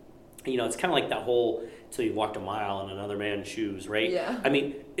 And, you know, it's kind of like that whole until you've walked a mile in another man's shoes, right? Yeah. I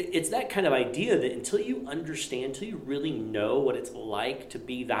mean, it's that kind of idea that until you understand, until you really know what it's like to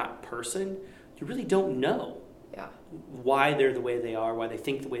be that person, you really don't know why they're the way they are, why they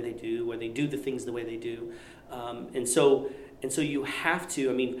think the way they do, why they do the things the way they do. And so you have to,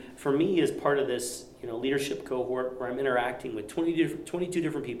 I mean, for me as part of this, leadership cohort where I'm interacting with 22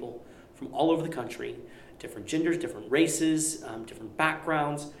 different people from all over the country, different genders, different races, different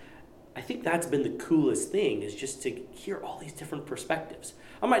backgrounds, I think that's been the coolest thing, is just to hear all these different perspectives.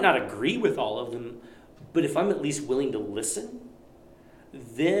 I might not agree with all of them, but if I'm at least willing to listen,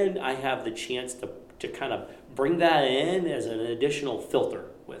 then I have the chance to kind of bring that in as an additional filter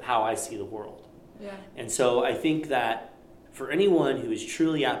with how I see the world. Yeah. And so I think that for anyone who is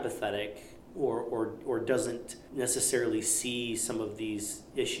truly apathetic or doesn't necessarily see some of these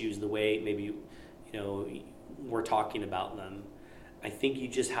issues the way maybe we're talking about them, I think you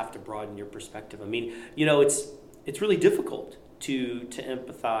just have to broaden your perspective. I mean, it's really difficult to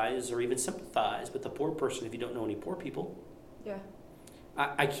empathize or even sympathize with a poor person if you don't know any poor people. Yeah.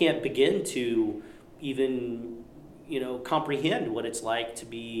 I can't begin to even, comprehend what it's like to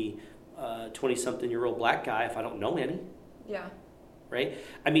be a 20-something-year-old black guy if I don't know any. Yeah. Right?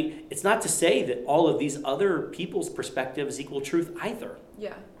 I mean, it's not to say that all of these other people's perspectives equal truth either.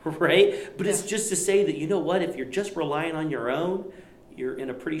 Yeah. Right? But it's just to say that, if you're just relying on your own, you're in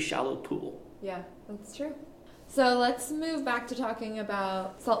a pretty shallow pool. Yeah, that's true. So let's move back to talking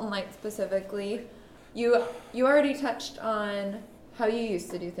about Salt and Light specifically. You already touched on how you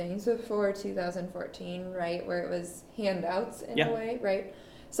used to do things before 2014, right? Where it was handouts in a way, right?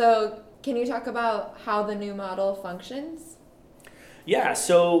 So can you talk about how the new model functions? Yeah,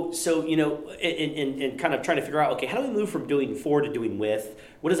 so in kind of trying to figure out, okay, how do we move from doing for to doing with?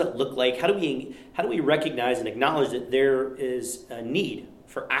 What does that look like? How do we recognize and acknowledge that there is a need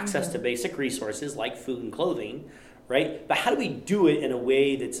for access to basic resources like food and clothing, right? But how do we do it in a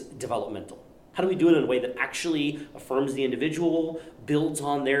way that's developmental? How do we do it in a way that actually affirms the individual, builds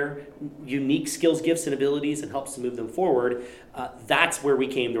on their unique skills, gifts, and abilities, and helps to move them forward? That's where we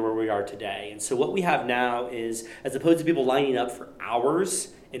came to where we are today. And so what we have now is, as opposed to people lining up for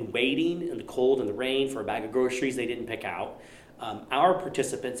hours and waiting in the cold and the rain for a bag of groceries they didn't pick out, our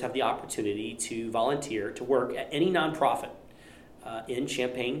participants have the opportunity to volunteer to work at any nonprofit in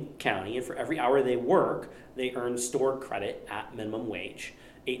Champaign County. And for every hour they work, they earn store credit at minimum wage,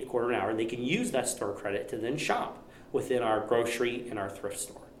 $8.25 an hour, and they can use that store credit to then shop within our grocery and our thrift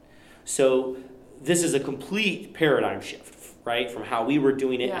store. So this is a complete paradigm shift, right, from how we were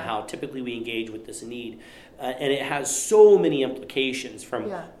doing it and how typically we engage with this need. And it has so many implications from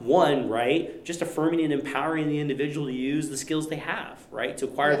one, right, just affirming and empowering the individual to use the skills they have, right, to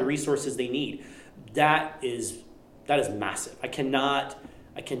acquire the resources they need. That is massive. I cannot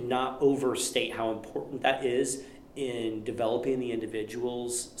overstate how important that is in developing the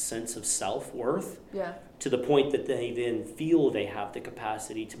individual's sense of self-worth to the point that they then feel they have the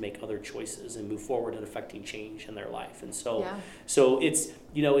capacity to make other choices and move forward in affecting change in their life. And so it's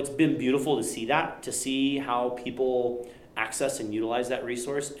it's been beautiful to see that, to see how people access and utilize that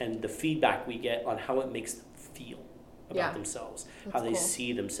resource and the feedback we get on how it makes them feel about themselves, how they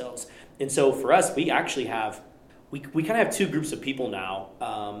see themselves. And so for us, we actually have we kind of have two groups of people now,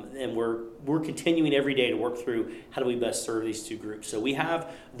 and we're continuing every day to work through how do we best serve these two groups. So we have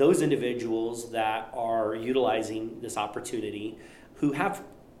those individuals that are utilizing this opportunity who have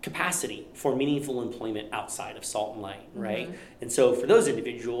capacity for meaningful employment outside of Salt and Light, right? And so for those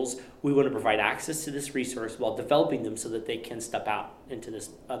individuals, we want to provide access to this resource while developing them so that they can step out into this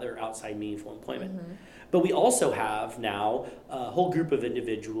other outside meaningful employment. But we also have now a whole group of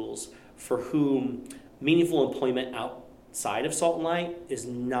individuals for whom meaningful employment outside of Salt and Light is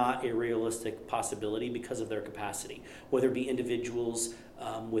not a realistic possibility because of their capacity, whether it be individuals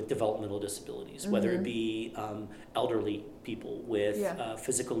with developmental disabilities, whether it be elderly people with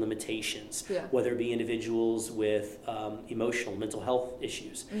physical limitations, whether it be individuals with emotional, mental health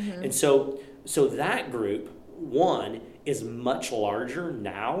issues. And so that group, one, is much larger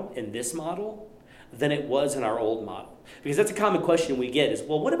now in this model than it was in our old model. Because that's a common question we get is,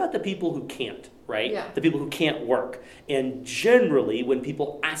 well, what about the people who can't, right? The people who can't work. And generally, when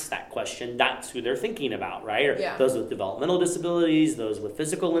people ask that question, that's who they're thinking about, right? Or those with developmental disabilities, those with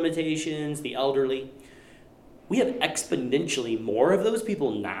physical limitations, the elderly. We have exponentially more of those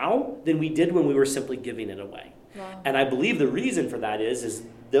people now than we did when we were simply giving it away. And I believe the reason for that is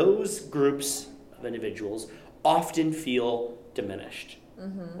those groups of individuals often feel diminished.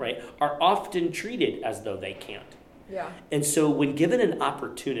 Right, are often treated as though they can't. And so when given an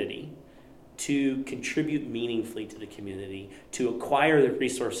opportunity to contribute meaningfully to the community, to acquire the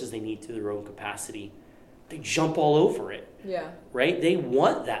resources they need to their own capacity, they jump all over it. Yeah. Right? They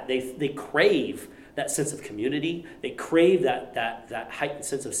want that. They crave that sense of community. They crave that heightened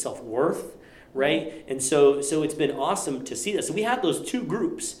sense of self-worth, right? And so it's been awesome to see this. So we have those two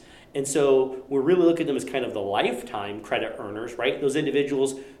groups. And so we're really looking at them as kind of the lifetime credit earners, right? Those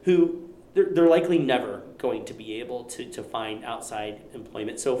individuals who they're likely never going to be able to find outside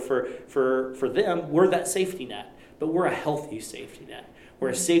employment. So for them, we're that safety net, but we're a healthy safety net. We're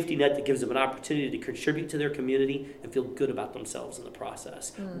a safety net that gives them an opportunity to contribute to their community and feel good about themselves in the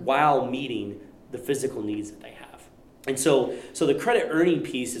process while meeting the physical needs that they have. And so the credit earning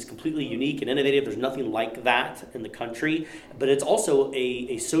piece is completely unique and innovative. There's nothing like that in the country, but it's also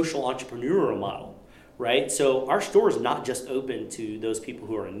a social entrepreneurial model. Right? So our store is not just open to those people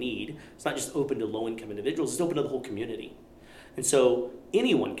who are in need. It's not just open to low-income individuals. It's open to the whole community. And so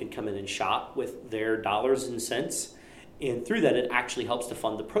anyone can come in and shop with their dollars and cents. And through that, it actually helps to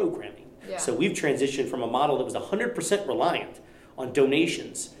fund the programming. Yeah. So we've transitioned from a model that was 100% reliant on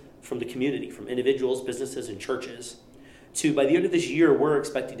donations from the community, from individuals, businesses, and churches, to by the end of this year, we're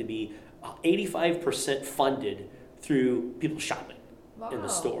expecting to be 85% funded through people shopping in the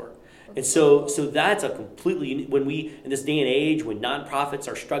store. And so that's a completely, when we, in this day and age, when nonprofits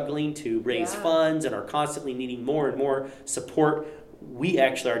are struggling to raise funds and are constantly needing more and more support, we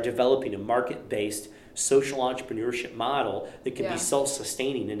actually are developing a market-based social entrepreneurship model that can be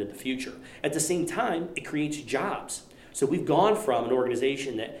self-sustaining into the future. At the same time, it creates jobs. So we've gone from an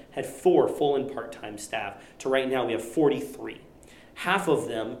organization that had 4 full and part-time staff to right now we have 43. Half of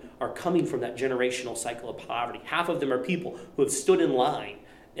them are coming from that generational cycle of poverty. Half of them are people who have stood in line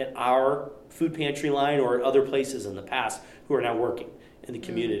at our food pantry line or at other places in the past who are now working in the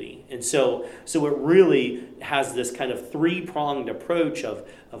community. And so it really has this kind of 3-pronged approach of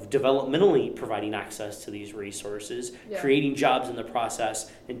developmentally providing access to these resources, creating jobs in the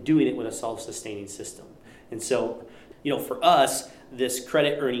process, and doing it with a self-sustaining system. And so, for us, this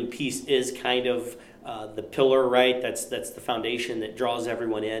credit earning piece is kind of the pillar, right? That's the foundation that draws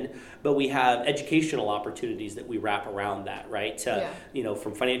everyone in. But we have educational opportunities that we wrap around that, right?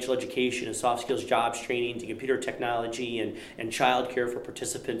 From financial education and soft skills jobs training to computer technology and childcare for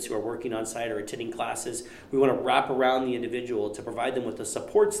participants who are working on site or attending classes. We want to wrap around the individual to provide them with the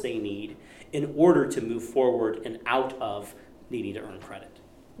supports they need in order to move forward and out of needing to earn credit.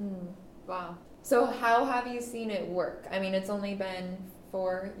 Wow. So how have you seen it work? I mean, it's only been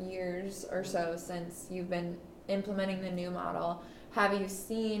 4 years or so since you've been implementing the new model. Have you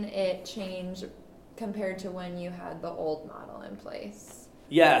seen it change compared to when you had the old model in place?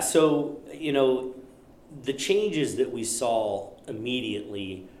 Yeah, so, the changes that we saw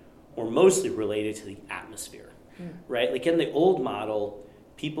immediately were mostly related to the atmosphere, right? Like in the old model,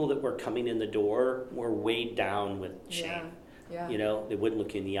 people that were coming in the door were weighed down with shame. Yeah. They wouldn't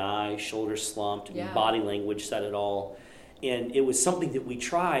look in the eye, shoulders slumped, body language said it all. And it was something that we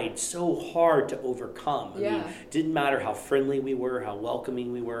tried so hard to overcome. I mean, it didn't matter how friendly we were, how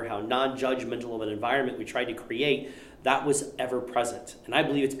welcoming we were, how non-judgmental of an environment we tried to create, that was ever present. And I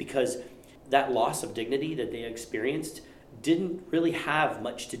believe it's because that loss of dignity that they experienced didn't really have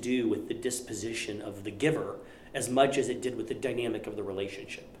much to do with the disposition of the giver as much as it did with the dynamic of the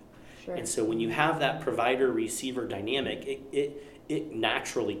relationship. Sure. And so when you have that provider-receiver dynamic, it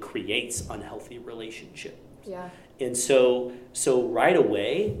naturally creates unhealthy relationship. Yeah. And so right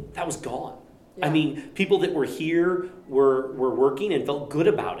away, that was gone. Yeah. I mean, people that were here were working and felt good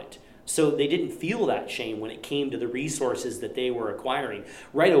about it. So they didn't feel that shame when it came to the resources that they were acquiring.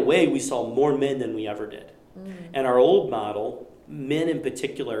 Right away, we saw more men than we ever did. And our old model, men in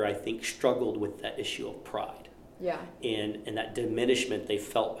particular, I think, struggled with that issue of pride. Yeah. And that diminishment they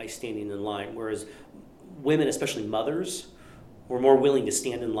felt by standing in line. Whereas women, especially mothers, were more willing to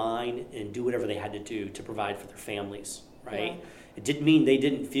stand in line and do whatever they had to do to provide for their families, right? Yeah. It didn't mean they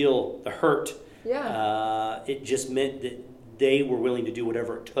didn't feel the hurt. Yeah. It just meant that they were willing to do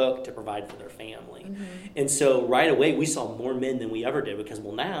whatever it took to provide for their family. And so right away, we saw more men than we ever did because,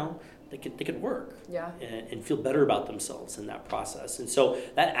 now they could work and feel better about themselves in that process. And so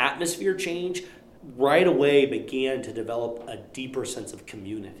that atmosphere change right away began to develop a deeper sense of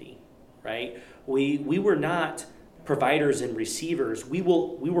community, right? We were not providers and receivers. We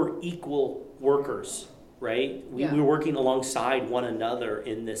were equal workers, right? We were working alongside one another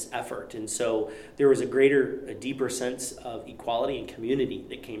in this effort. And so there was a deeper sense of equality and community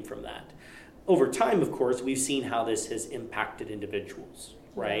that came from that. Over time, of course, we've seen how this has impacted individuals,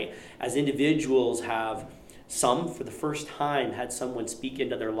 right? As individuals have, some for the first time, had someone speak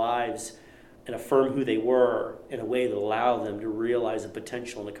into their lives and affirm who they were in a way that allowed them to realize the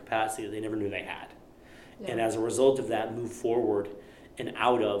potential and the capacity that they never knew they had. Yeah. And as a result of that, move forward and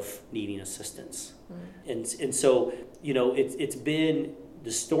out of needing assistance. And so, it's been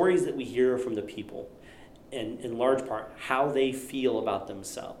the stories that we hear from the people, and in large part, how they feel about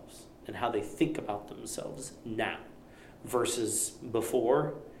themselves and how they think about themselves now versus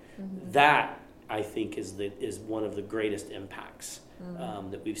before. That, I think, is one of the greatest impacts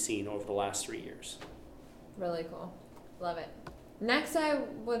that we've seen over the last 3 years. Really cool. Love it. Next, I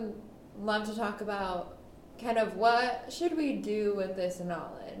would love to talk about kind of what should we do with this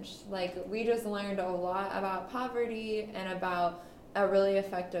knowledge. Like, we just learned a lot about poverty and about a really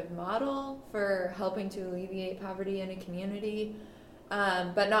effective model for helping to alleviate poverty in a community.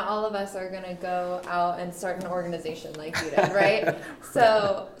 But not all of us are going to go out and start an organization like you did, right?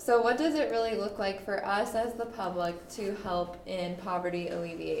 So what does it really look like for us as the public to help in poverty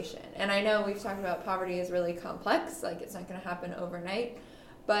alleviation? And I know we've talked about poverty is really complex, like it's not going to happen overnight.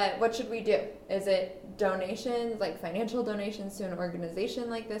 But what should we do? Is it donations, like financial donations to an organization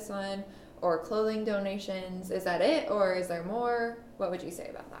like this one, or clothing donations? Is that it, or is there more? What would you say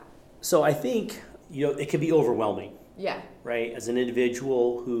about that? So I think, it can be overwhelming. Yeah. Right? As an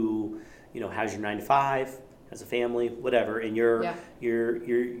individual who, has your 9 to 5, has a family, whatever, and you're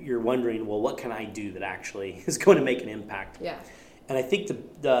wondering, well, what can I do that actually is going to make an impact? Yeah. And I think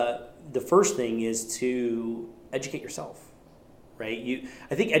the first thing is to educate yourself. Right?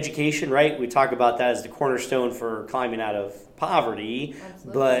 I think education, right? We talk about that as the cornerstone for climbing out of poverty.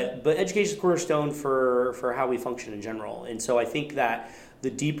 Absolutely. But education is the cornerstone for how we function in general. And so I think that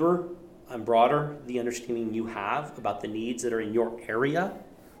the deeper and broader the understanding you have about the needs that are in your area,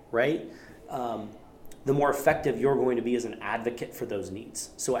 right? The more effective you're going to be as an advocate for those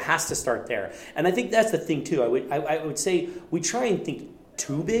needs. So it has to start there. And I think that's the thing too. I would say we try and think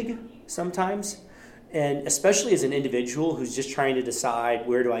too big sometimes. And especially as an individual who's just trying to decide,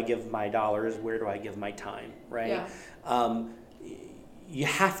 where do I give my dollars, where do I give my time, right? Yeah. You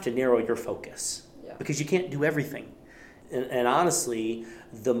have to narrow your focus because you can't do everything. And honestly,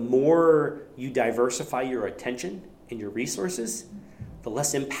 the more you diversify your attention and your resources, the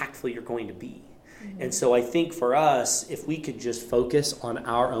less impactful you're going to be. And so I think for us, if we could just focus on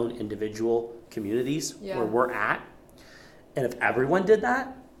our own individual communities where we're at, and if everyone did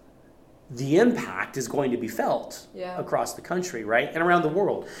that, the impact is going to be felt across the country, right? And around the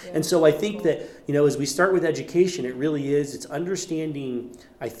world. Yeah. And so I think that, as we start with education, it's understanding,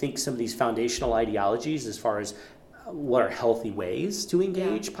 I think, some of these foundational ideologies as far as what are healthy ways to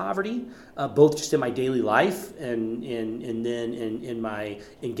engage poverty, both just in my daily life and then in my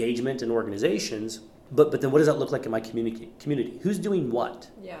engagement in organizations. But then what does that look like in my community? Who's doing what?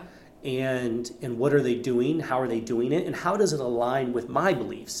 Yeah. And what are they doing? How are they doing it? And how does it align with my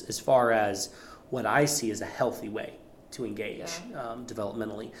beliefs as far as what I see as a healthy way to engage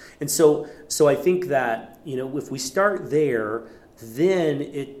developmentally? And so I think that, if we start there, then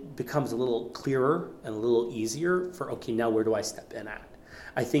it becomes a little clearer and a little easier for, okay, now where do I step in at?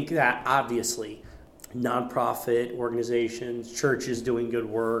 I think that obviously nonprofit organizations, churches doing good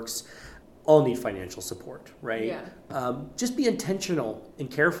works, all need financial support, right? Yeah. Just be intentional and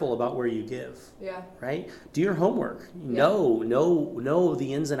careful about where you give. Yeah. Right? Do your homework. Yeah. Know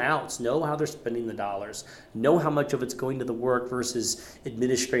the ins and outs. Know how they're spending the dollars. Know how much of it's going to the work versus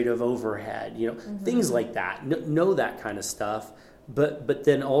administrative overhead. Things like that. Know that kind of stuff. But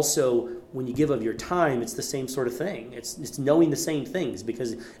then also when you give of your time, it's the same sort of thing. It's knowing the same things,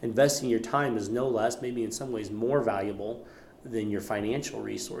 because investing your time is no less, maybe in some ways more valuable than your financial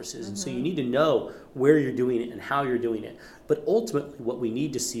resources. And so you need to know where you're doing it and how you're doing it. But ultimately, what we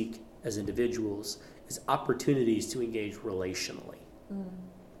need to seek as individuals is opportunities to engage relationally.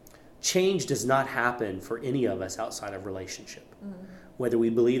 Change does not happen for any of us outside of relationship. Whether we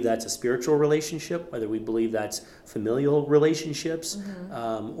believe that's a spiritual relationship, whether we believe that's familial relationships,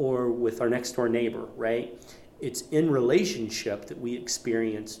 or with our next door neighbor, right? It's in relationship that we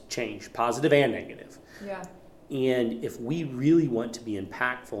experience change, positive and negative. Yeah. And if we really want to be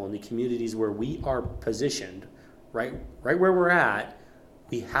impactful in the communities where we are positioned, right where we're at,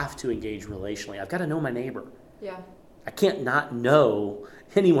 we have to engage relationally. I've got to know my neighbor. Yeah. I can't not know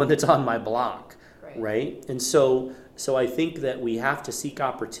anyone that's on my block, right? And so I think that we have to seek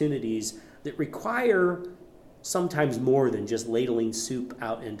opportunities that require sometimes more than just ladling soup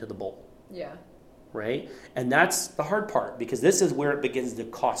out into the bowl. Yeah. Right? And that's the hard part, because this is where it begins to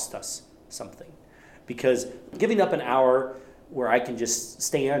cost us something. Because giving up an hour where I can just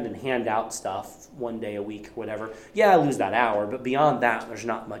stand and hand out stuff one day a week or whatever, I lose that hour. But beyond that, there's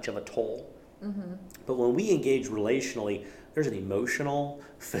not much of a toll. But when we engage relationally, there's an emotional,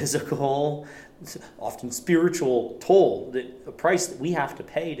 physical, often spiritual toll, a price that we have to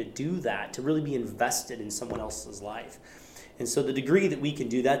pay to do that, to really be invested in someone else's life. And so the degree that we can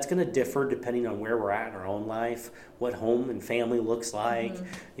do that's going to differ depending on where we're at in our own life, what home and family looks like,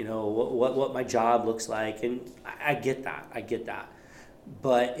 what my job looks like. And I get that.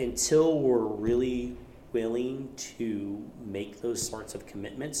 But until we're really willing to make those sorts of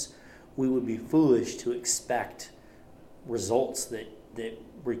commitments, we would be foolish to expect results that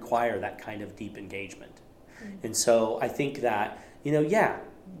require that kind of deep engagement. And so I think that,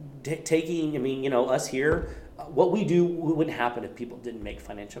 taking, us here, what we do wouldn't happen if people didn't make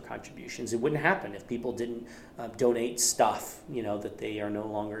financial contributions. It wouldn't happen if people didn't donate stuff, that they are no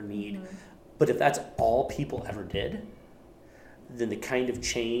longer need. But if that's all people ever did, then the kind of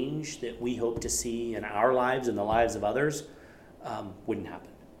change that we hope to see in our lives and the lives of others wouldn't happen.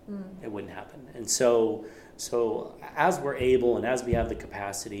 It wouldn't happen. And so as we're able and as we have the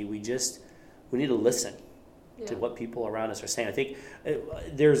capacity, we need to listen to what people around us are saying. I think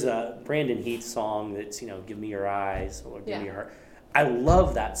there's a Brandon Heath song that's, give me your eyes or give me your heart. I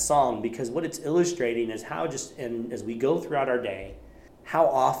love that song because what it's illustrating is how and as we go throughout our day, how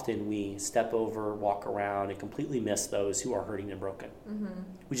often we step over, walk around, and completely miss those who are hurting and broken.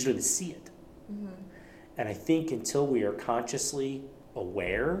 We just don't even see it. And I think until we are consciously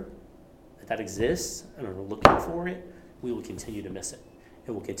aware that exists and are looking for it, we will continue to miss it.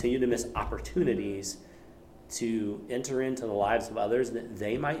 And we'll continue to miss opportunities to enter into the lives of others that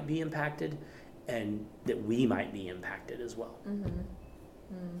they might be impacted and that we might be impacted as well.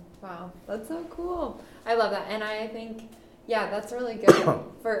 Wow, that's so cool. I love that. And I think, that's really good.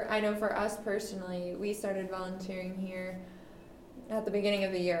 I know for us personally, we started volunteering here at the beginning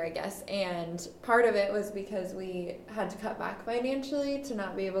of the year, I guess. And part of it was because we had to cut back financially to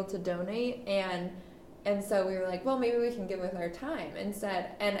not be able to donate. And so we were like, well, maybe we can give with our time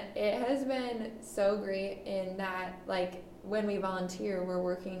instead. And it has been so great in that, like, when we volunteer, we're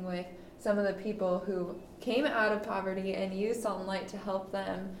working with some of the people who came out of poverty and used Salt and Light to help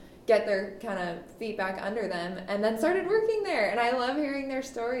them get their kind of feet back under them and then started working there. And I love hearing their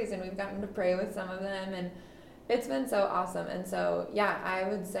stories, and we've gotten to pray with some of them, and it's been so awesome. And so, I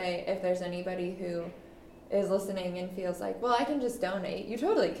would say if there's anybody who is listening and feels like, well, I can just donate, you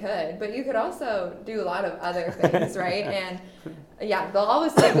totally could, but you could also do a lot of other things, right? And they'll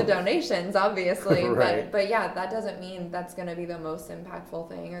always take the donations, obviously, right. but that doesn't mean that's going to be the most impactful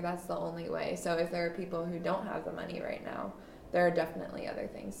thing or that's the only way. So if there are people who don't have the money right now, there are definitely other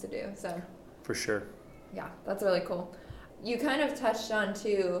things to do. So for sure. Yeah, that's really cool. You kind of touched on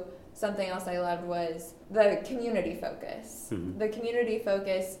too, something else I loved was the community focus. The community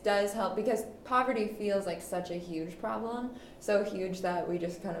focus does help because poverty feels like such a huge problem, so huge that we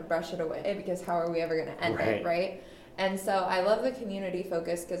just kind of brush it away because how are we ever going to end it, right? And so I love the community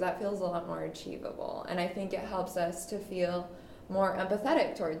focus because that feels a lot more achievable, and I think it helps us to feel more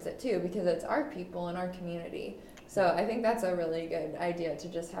empathetic towards it too because it's our people in our community. So I think that's a really good idea to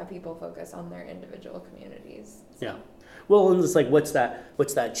just have people focus on their individual communities. So. Yeah. Well, and it's like, what's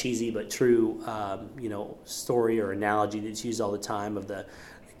that cheesy but true, story or analogy that's used all the time of the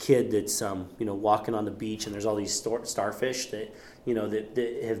kid that's, walking on the beach and there's all these starfish that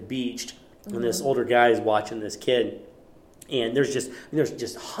have beached, and this older guy is watching this kid, and there's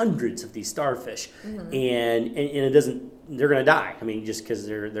just hundreds of these starfish, and it doesn't. They're going to die. I mean, just because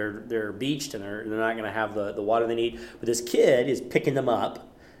they're beached and they're not going to have the water they need. But this kid is picking them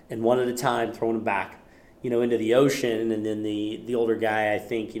up and one at a time throwing them back, into the ocean. And then the older guy, I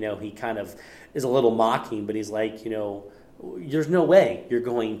think, he kind of is a little mocking, but he's like, there's no way you're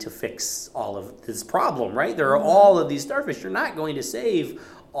going to fix all of this problem, right? There are all of these starfish. You're not going to save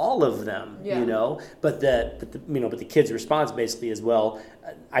all of them, But the kid's response basically is, well,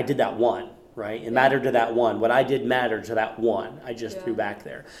 I did that one. Right? It mattered to that one. What I did mattered to that one. I just threw back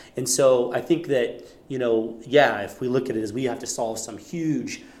there. And so I think that, if we look at it as we have to solve some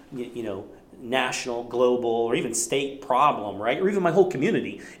huge, national, global, or even state problem, right? Or even my whole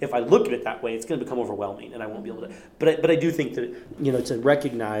community. If I look at it that way, it's going to become overwhelming and I won't be able to. But I do think that, to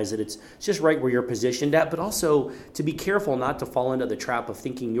recognize that it's just right where you're positioned at, but also to be careful not to fall into the trap of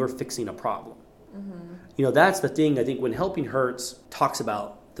thinking you're fixing a problem. That's the thing. I think when Helping Hurts talks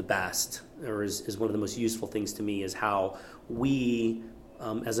about the best, or is one of the most useful things to me, is how we,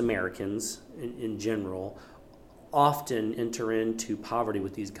 as Americans in general, often enter into poverty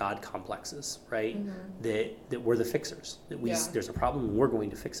with these God complexes, right? That we're the fixers. That there's a problem and we're going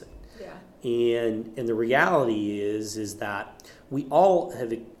to fix it. Yeah. And the reality is that we all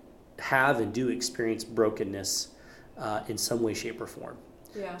have and do experience brokenness in some way, shape, or form.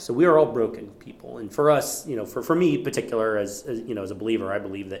 Yeah. So we are all broken people, and for us, for me in particular, as a believer, I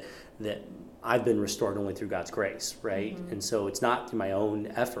believe that I've been restored only through God's grace, right? Mm-hmm. And so it's not through my own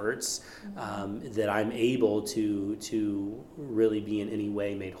efforts that I'm able to really be in any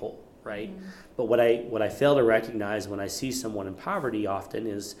way made whole, right? Mm-hmm. But what I fail to recognize when I see someone in poverty often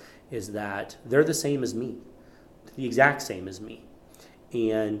is that they're the same as me, the exact same as me,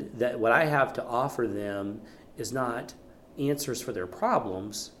 and that what I have to offer them is not answers for their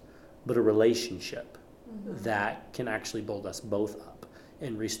problems, but a relationship that can actually build us both up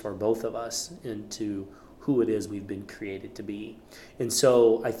and restore both of us into who it is we've been created to be. And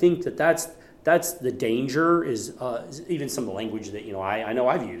so I think that's the danger is even some of the language that I know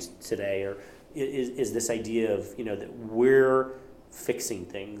I've used today, or is this idea of that we're fixing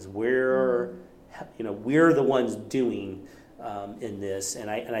things, we're the ones doing in this, and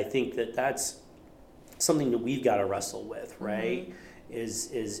I think that's something that we've got to wrestle with, right? Mm-hmm.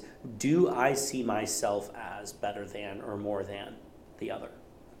 Is do I see myself as better than or more than the other,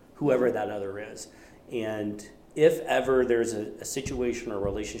 whoever that other is? And if ever there's a situation or a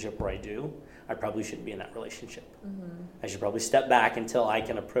relationship where I probably shouldn't be in that relationship. Mm-hmm. I should probably step back until I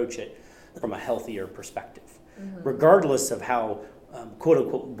can approach it from a healthier perspective, regardless of how quote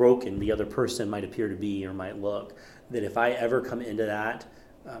unquote broken the other person might appear to be or might look. That if I ever come into that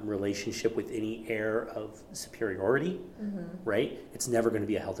relationship with any air of superiority, right, it's never going to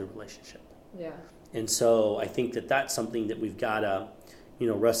be a healthy relationship. Yeah. And so I think that's something that we've got to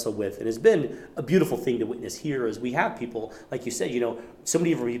wrestle with. And it's been a beautiful thing to witness here as we have people, like you said, so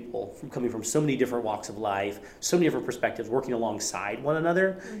many different people coming from so many different walks of life, so many different perspectives, working alongside one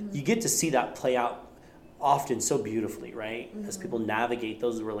another. Mm-hmm. You get to see that play out often so beautifully, right? Mm-hmm. As people navigate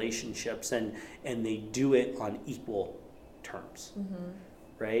those relationships and they do it on equal terms. Mm-hmm.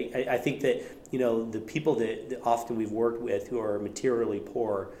 Right? I think that, the people that often we've worked with who are materially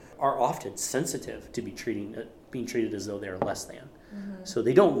poor are often sensitive to being treated as though they're less than. Mm-hmm. So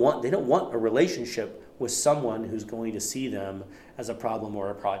they don't want a relationship with someone who's going to see them as a problem or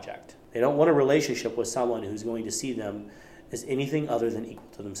a project. They don't want a relationship with someone who's going to see them as anything other than equal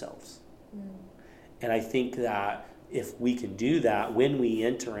to themselves. Mm. And I think that if we can do that, when we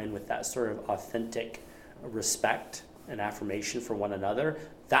enter in with that sort of authentic respect and affirmation for one another,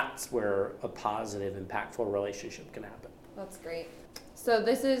 that's where a positive, impactful relationship can happen. That's great. So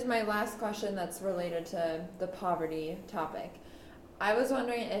this is my last question that's related to the poverty topic. I was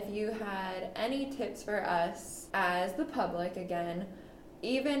wondering if you had any tips for us as the public, again,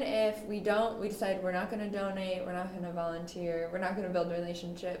 even if we decide we're not going to donate, we're not going to volunteer, we're not going to build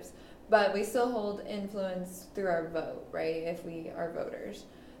relationships, but we still hold influence through our vote, right, if we are voters.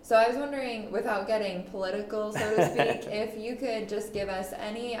 So I was wondering, without getting political, so to speak, if you could just give us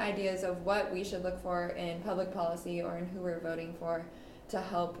any ideas of what we should look for in public policy or in who we're voting for to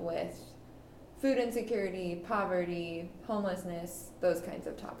help with food insecurity, poverty, homelessness, those kinds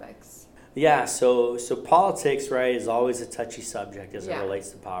of topics. Yeah, so politics, right, is always a touchy subject as it relates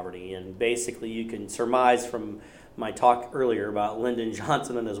to poverty. And basically you can surmise from my talk earlier about Lyndon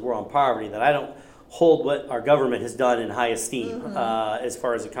Johnson and his war on poverty that I don't hold what our government has done in high esteem as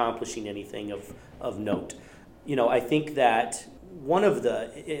far as accomplishing anything of note. I think that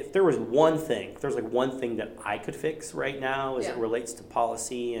if there's one thing that I could fix right now as it relates to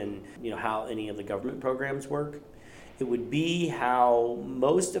policy and how any of the government programs work, it would be how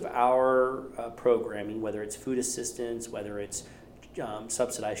most of our programming, whether it's food assistance, whether it's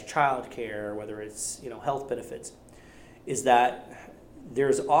subsidized childcare, whether it's health benefits, is that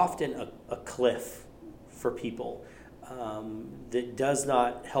there's often a cliff for people that does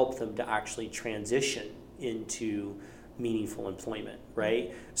not help them to actually transition into meaningful employment,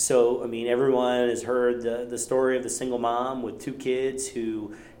 right? So, everyone has heard the story of the single mom with 2 kids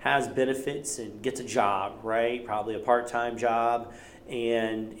who has benefits and gets a job, right? Probably a part-time job,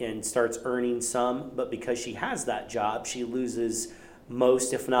 and starts earning some, but because she has that job, she loses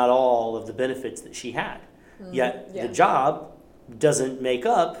most, if not all, of the benefits that she had. Yet the job doesn't make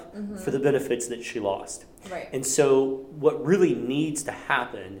up for the benefits that she lost. Right. And so what really needs to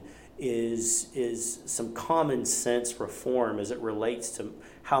happen is some common sense reform as it relates to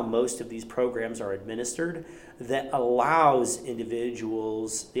how most of these programs are administered that allows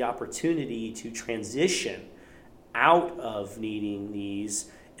individuals the opportunity to transition out of needing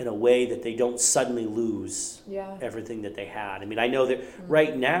these in a way that they don't suddenly lose everything that they had. I know that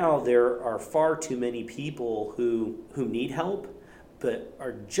right now there are far too many people who need help but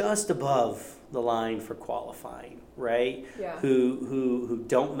are just above the line for qualifying, right? Yeah. Who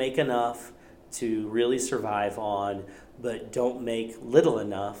don't make enough to really survive on, but don't make little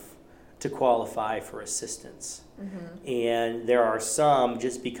enough to qualify for assistance. Mm-hmm. And there are some,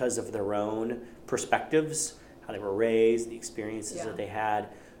 just because of their own perspectives, how they were raised, the experiences that they had,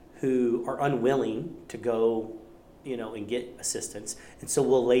 who are unwilling to go, and get assistance. And so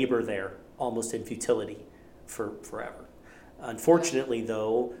we'll labor there almost in futility for forever. Unfortunately,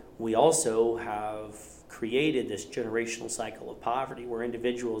 though, we also have created this generational cycle of poverty where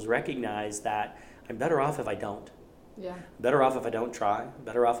individuals recognize that I'm better off if I don't. Yeah. Better off if I don't try.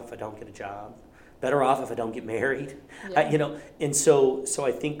 Better off if I don't get a job. Better off if I don't get married. Yeah. And so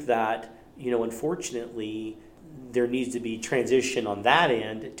I think that, unfortunately, there needs to be transition on that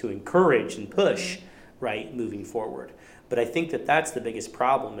end to encourage and push, right, moving forward. But I think that that's the biggest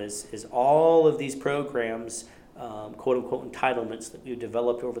problem is all of these programs, quote unquote entitlements that we've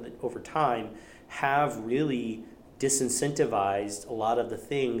developed over time have really disincentivized a lot of the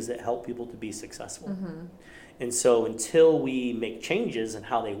things that help people to be successful. Mm-hmm. And so until we make changes in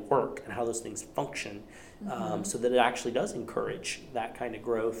how they work and how those things function, so that it actually does encourage that kind of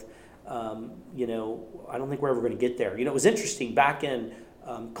growth, I don't think we're ever going to get there. It was interesting back in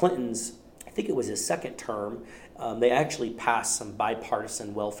Clinton's, I think it was his second term, they actually passed some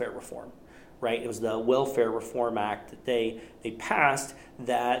bipartisan welfare reform, right? It was the Welfare Reform Act that they passed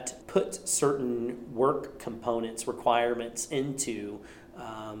that put certain work components, requirements into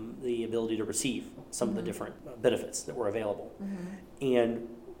the ability to receive some of the different benefits that were available.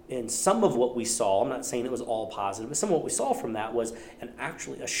 And some of what we saw, I'm not saying it was all positive, but some of what we saw from that was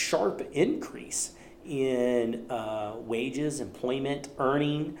actually a sharp increase in wages, employment,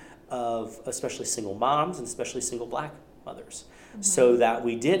 earning of especially single moms and especially single black mothers. So that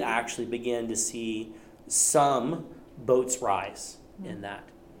we did actually begin to see some boats rise in that.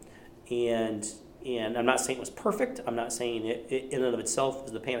 And I'm not saying it was perfect. I'm not saying it in and of itself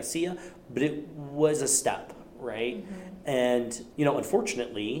was the panacea, but it was a step, right? And,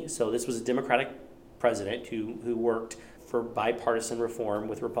 unfortunately, so this was a Democratic president who worked for bipartisan reform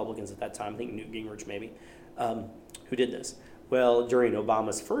with Republicans at that time, I think Newt Gingrich maybe, who did this. Well, during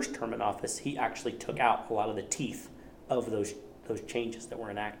Obama's first term in office, he actually took out a lot of the teeth of those changes that were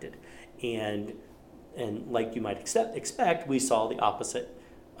enacted. And like you might expect, we saw the opposite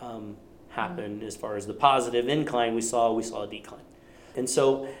happen as far as the positive incline. We saw a decline. And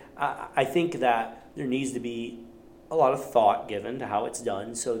so I think that there needs to be a lot of thought given to how it's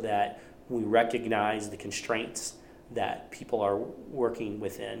done so that we recognize the constraints that people are working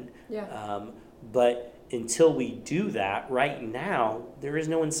within. Yeah. But until we do that, right now, there is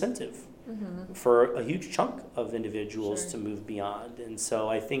no incentive for a huge chunk of individuals to move beyond. And so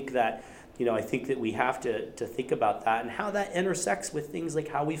I think that, we have to think about that and how that intersects with things like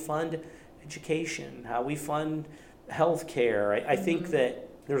how we fund education, how we fund healthcare. I think that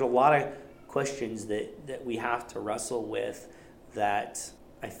there's a lot of questions that we have to wrestle with that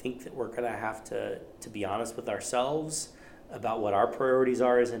I think that we're going to have to be honest with ourselves about what our priorities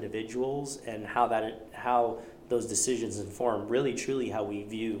are as individuals and how those decisions inform really truly how we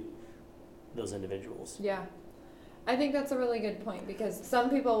view those individuals. Yeah. I think that's a really good point because some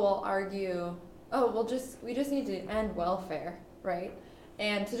people will argue, we just need to end welfare, right?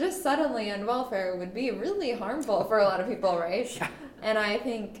 And to just suddenly end welfare would be really harmful for a lot of people, right? Yeah. And I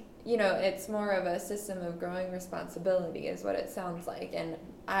think, it's more of a system of growing responsibility is what it sounds like. And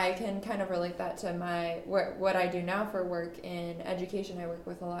I can kind of relate that to what I do now for work in education. I work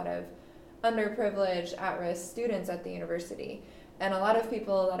with a lot of underprivileged, at-risk students at the university. And a lot of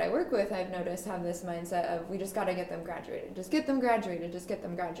people that I work with, I've noticed, have this mindset of we just got to get them graduated. Just get them graduated. Just get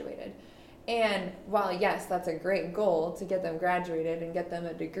them graduated. And while, yes, that's a great goal to get them graduated and get them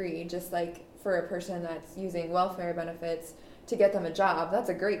a degree, just like for a person that's using welfare benefits to get them a job, that's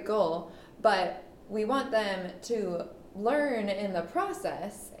a great goal. But we want them to learn in the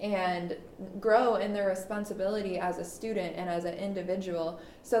process and grow in their responsibility as a student and as an individual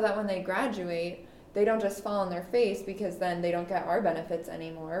so that when they graduate, they don't just fall on their face because then they don't get our benefits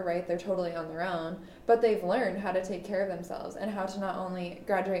anymore, right? They're totally on their own, but they've learned how to take care of themselves and how to not only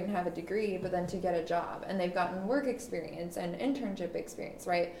graduate and have a degree, but then to get a job. And they've gotten work experience and internship experience,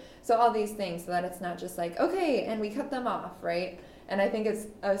 right? So all these things so that it's not just like, okay, and we cut them off, right? And I think it's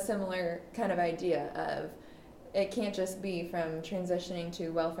a similar kind of idea of it can't just be from transitioning to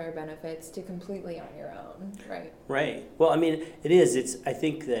welfare benefits to completely on your own, right? Right. Well, I mean, it is. I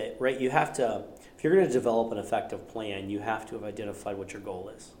think that, right, you have to, if you're going to develop an effective plan, you have to have identified what your goal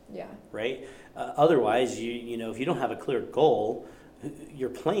is. Yeah. Right? Otherwise, you know, if you don't have a clear goal, your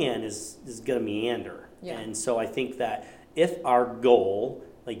plan is going to meander. Yeah. And so I think that if our goal,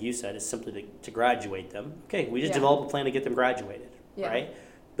 like you said, is simply to graduate them, okay, we just develop a plan to get them graduated, right?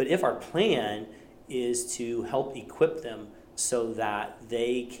 But if our plan is to help equip them so that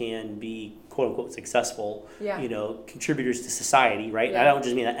they can be quote unquote successful, you know, contributors to society, right? I don't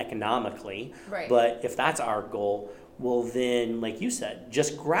just mean that economically, but if that's our goal, well then, like you said,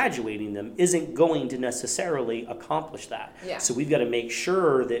 just graduating them isn't going to necessarily accomplish that. Yeah. So we've got to make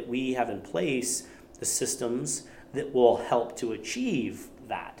sure that we have in place the systems that will help to achieve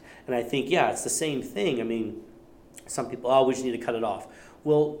that. And I think, it's the same thing. I mean, some people, we just need to cut it off.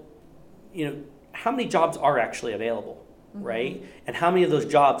 Well, how many jobs are actually available, right? And how many of those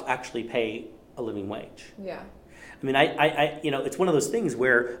jobs actually pay a living wage? Yeah. I mean, it's one of those things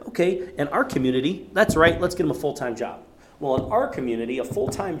where, okay, in our community, that's right, let's get them a full-time job. Well, in our community, a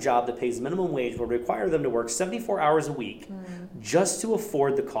full-time job that pays minimum wage will require them to work 74 hours a week just to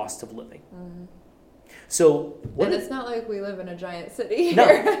afford the cost of living. So, and it's not like we live in a giant city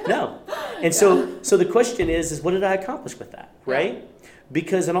here. No. And so the question is what did I accomplish with that, right? Yeah.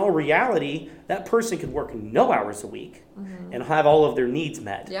 Because in all reality, that person could work no hours a week and have all of their needs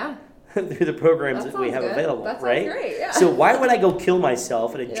met. Yeah. Through the programs that we have available, that right? Great, yeah. So why would I go kill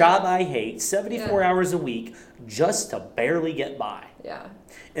myself at a job I hate, 74 hours a week, just to barely get by? Yeah.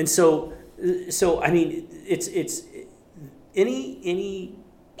 And so I mean, it's any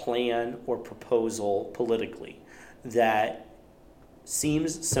plan or proposal politically that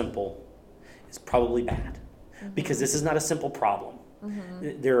seems simple is probably bad, because this is not a simple problem.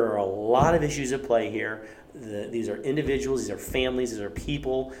 There are a lot of issues at play here. These are individuals, these are families, these are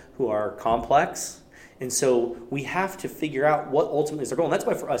people who are complex. And so we have to figure out what ultimately is our goal. And that's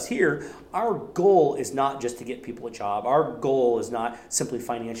why for us here, our goal is not just to get people a job. Our goal is not simply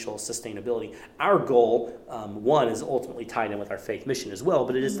financial sustainability. Our goal, one, is ultimately tied in with our faith mission as well,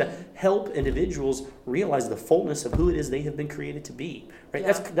 but it is to help individuals realize the fullness of who it is they have been created to be. Right?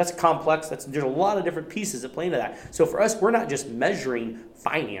 Yeah. That's complex. There's a lot of different pieces that play into that. So for us, we're not just measuring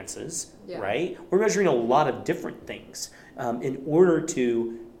finances, right? We're measuring a lot of different things in order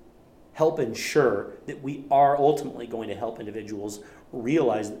to help ensure that we are ultimately going to help individuals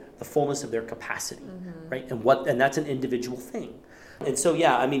realize the fullness of their capacity, right? And that's an individual thing. And so,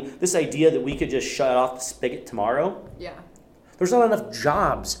 I mean, this idea that we could just shut off the spigot tomorrow, there's not enough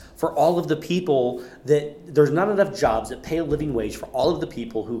jobs for all of the people there's not enough jobs that pay a living wage for all of the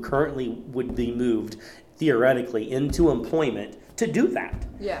people who currently would be moved theoretically into employment to do that.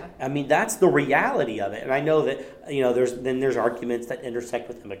 Yeah. I mean, that's the reality of it. And I know that, there's arguments that intersect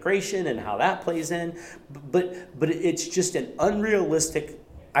with immigration and how that plays in, but it's just an unrealistic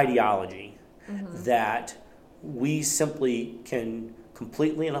ideology that we simply can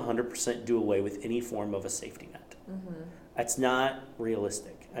completely and 100% do away with any form of a safety net. That's not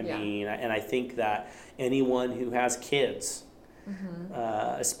realistic. I mean, and I think that anyone who has kids,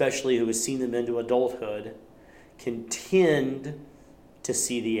 especially who has seen them into adulthood, can tend to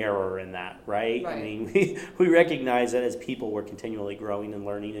see the error in that, right? I mean, we recognize that as people we're continually growing and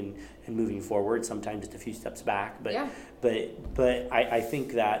learning and moving forward, sometimes just a few steps back. But I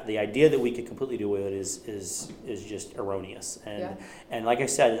think that the idea that we could completely do away with it is just erroneous. And like I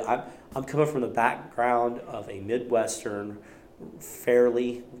said, I'm coming from the background of a Midwestern,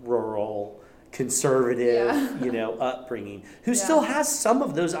 fairly rural, conservative, upbringing, who still has some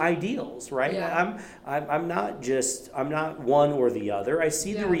of those ideals, right? I'm not one or the other. I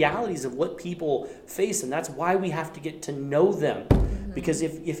see the realities of what people face, and that's why we have to get to know them. Because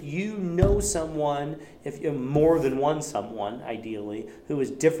if you know someone, if you're more than one someone, ideally, who is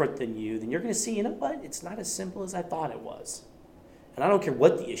different than you, then you're going to see, you know what? It's not as simple as I thought it was. And I don't care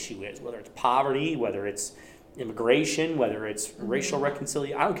what the issue is, whether it's poverty, whether it's immigration, whether it's racial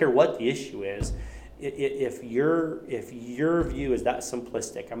reconciliation. I don't care what the issue is. If your view is that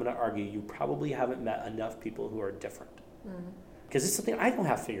simplistic, I'm going to argue you probably haven't met enough people who are different. Because it's something I don't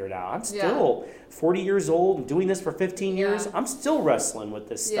have figured out. I'm still 40 years old and doing this for 15 years. I'm still wrestling with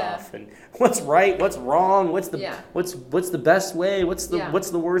this stuff and what's right, what's wrong, what's the best way, what's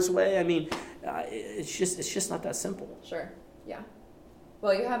the worst way. I mean, it's just not that simple. Sure. Yeah.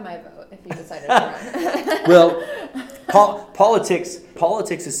 Well, you have my vote if you decided to run. Well, politics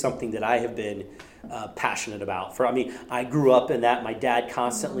is something that I have been passionate about. I grew up in that. My dad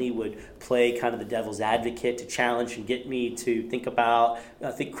constantly would play kind of the devil's advocate to challenge and get me to think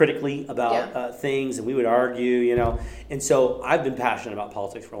critically about things, and we would argue, And so I've been passionate about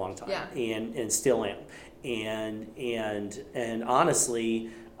politics for a long time, and still am. And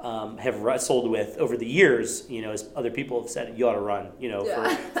honestly, have wrestled with over the years, as other people have said, you ought to run,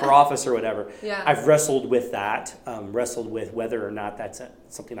 for office or whatever. I've wrestled with that, wrestled with whether or not that's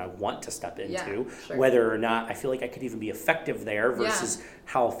something I want to step into, whether or not I feel like I could even be effective there versus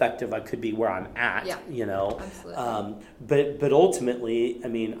how effective I could be where I'm at, Absolutely. But ultimately, I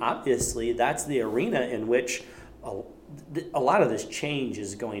mean, obviously, that's the arena in which a lot of this change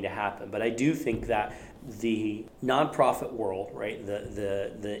is going to happen. But I do think that the nonprofit world, right?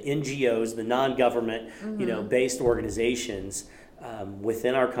 The NGOs, the non-government, based organizations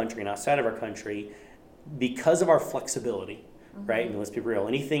within our country and outside of our country, because of our flexibility, right? And let's be real,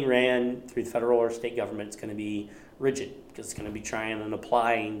 anything ran through the federal or state government is going to be rigid because it's going to be trying and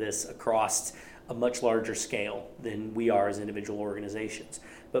applying this across a much larger scale than we are as individual organizations.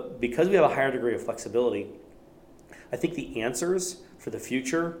 But because we have a higher degree of flexibility, I think the answers for the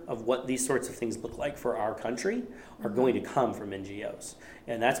future of what these sorts of things look like for our country are going to come from NGOs.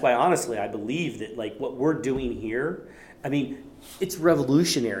 And that's why, honestly, I believe that like what we're doing here, I mean, it's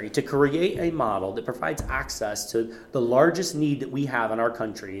revolutionary to create a model that provides access to the largest need that we have in our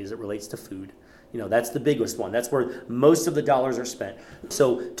country as it relates to food. That's the biggest one. That's where most of the dollars are spent.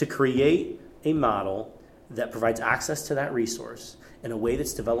 So to create a model that provides access to that resource in a way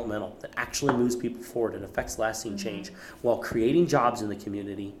that's developmental, that actually moves people forward and affects lasting change while creating jobs in the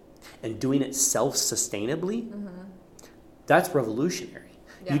community and doing it self-sustainably, that's revolutionary.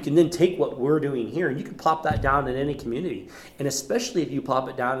 Yeah. You can then take what we're doing here and you can plop that down in any community. And especially if you plop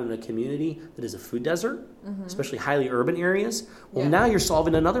it down in a community that is a food desert, especially highly urban areas, well, now you're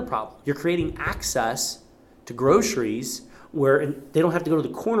solving another problem. You're creating access to groceries where they don't have to go to the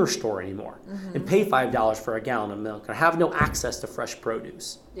corner store anymore and pay $5 for a gallon of milk or have no access to fresh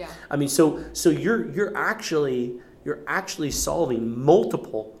produce. Yeah. I mean, so you're actually solving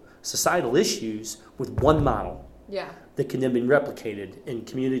multiple societal issues with one model. Yeah. That can then be replicated in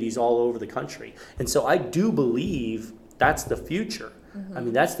communities all over the country. And so I do believe that's the future. I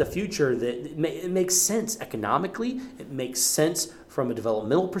mean, that's the future that it makes sense economically. It makes sense from a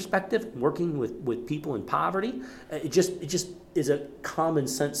developmental perspective, working with people in poverty. It just is a common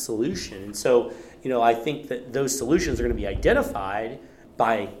sense solution. And so, I think that those solutions are going to be identified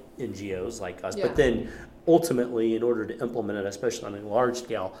by NGOs like us. Yeah. But then ultimately, in order to implement it, especially on a large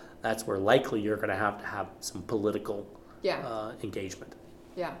scale, that's where likely you're going to have some political engagement.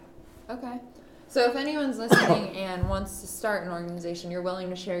 Yeah. Okay. So if anyone's listening and wants to start an organization, you're willing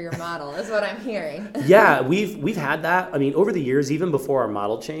to share your model, is what I'm hearing. Yeah, we've had that. I mean, over the years, even before our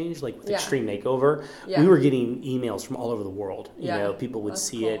model changed, like with Extreme Makeover, we were getting emails from all over the world. People would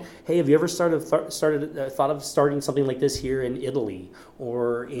see it. Hey, have you ever thought of starting something like this here in Italy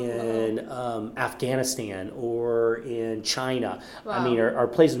or in Afghanistan or in China? Wow. I mean, are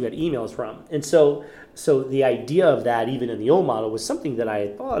places we had emails from. And so the idea of that, even in the old model, was something that I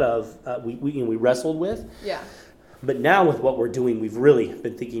had thought of. We wrestled with. Yeah. But now with what we're doing, we've really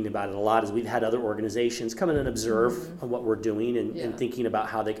been thinking about it a lot as we've had other organizations come in and observe on what we're doing and thinking about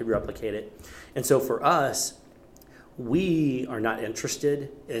how they could replicate it. And so for us, we are not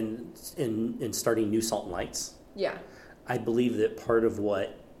interested in starting new Salt and Lights. Yeah. I believe that part of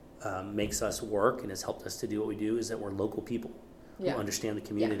what makes us work and has helped us to do what we do is that we're local people who understand the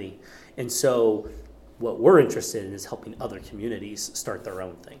community. Yeah. And so what we're interested in is helping other communities start their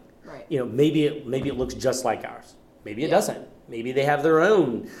own thing. Right. Maybe it looks just like ours. Maybe it doesn't. Maybe they have their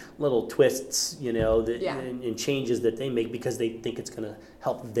own little twists, and changes that they make because they think it's going to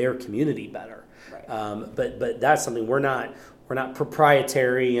help their community better. Right. But that's something we're not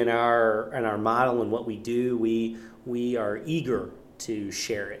proprietary in our model and what we do. We are eager to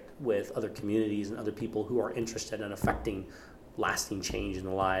share it with other communities and other people who are interested in affecting lasting change in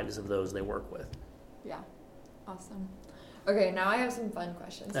the lives of those they work with. Yeah. Awesome. Okay, now I have some fun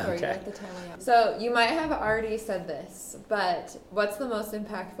questions for you at the time we have. So you might have already said this, but what's the most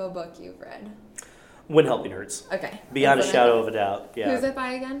impactful book you've read? When Helping Hurts. Okay. Beyond a shadow of a doubt. Yeah. Who's it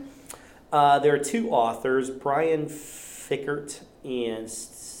by again? There are two authors, Brian Fickert and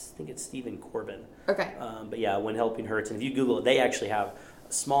I think it's Stephen Corbin. Okay. But yeah, When Helping Hurts. And if you Google it, they actually have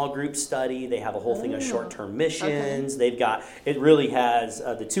small group study. They have a whole thing of short-term missions. Okay. They've got, it really has,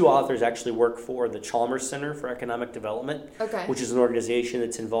 the two authors actually work for the Chalmers Center for Economic Development, which is an organization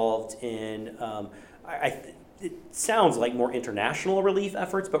that's involved in, it sounds like more international relief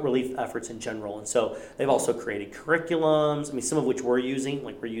efforts, but relief efforts in general. And so they've also created curriculums, I mean, some of which we're using,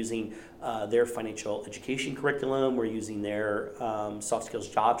 like we're using their financial education curriculum, we're using their soft skills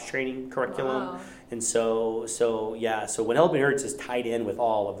jobs training curriculum. Wow. And so When Helping Hurts is tied in with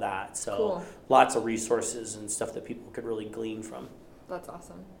all of that. So lots of resources and stuff that people could really glean from. That's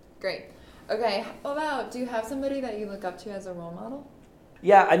awesome. Great. Okay, how about, do you have somebody that you look up to as a role model?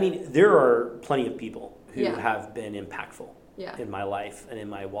 Yeah, I mean, there are plenty of people who have been impactful in my life and in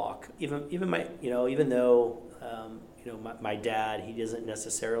my walk. Even my, even though, my dad, he doesn't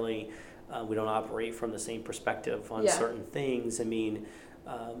necessarily, we don't operate from the same perspective on certain things. I mean,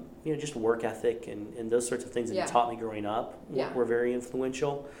 just work ethic and those sorts of things that he taught me growing up were very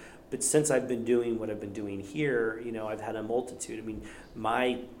influential. But since I've been doing what I've been doing here, I've had a multitude. I mean,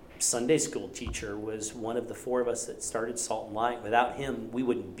 my Sunday school teacher was one of the four of us that started Salt and Light. Without him, we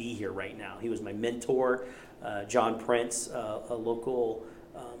wouldn't be here right now. He was my mentor. John Prince, a local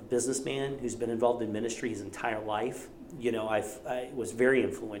businessman who's been involved in ministry his entire life. I was very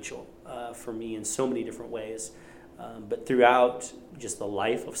influential for me in so many different ways. But throughout just the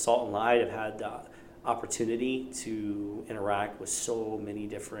life of Salt and Light, I've had the opportunity to interact with so many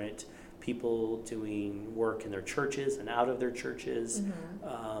different people doing work in their churches and out of their churches,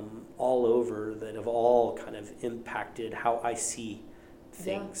 all over, that have all kind of impacted how I see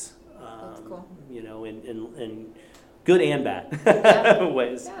things. That's cool. In good and bad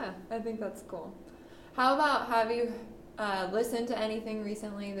ways. Yeah, I think that's cool. How about, have you listened to anything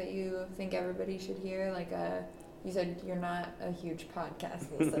recently that you think everybody should hear? You said you're not a huge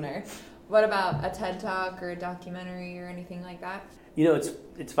podcast listener. What about a TED Talk or a documentary or anything like that?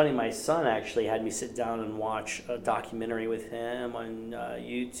 It's funny. My son actually had me sit down and watch a documentary with him on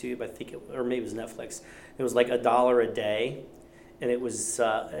YouTube. I think or maybe it was Netflix. It was like $1 a day, and it was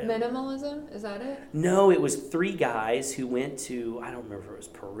minimalism. Is that it? No, it was 3 guys who went to, I don't remember if it was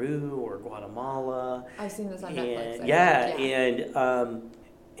Peru or Guatemala. I've seen this on Netflix.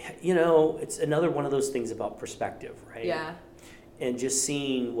 And it's another one of those things about perspective, right? Yeah. And just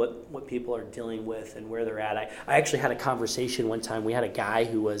seeing what people are dealing with and where they're at. I actually had a conversation one time. We had a guy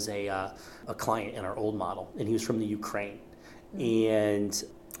who was a client in our old model, and he was from the Ukraine. And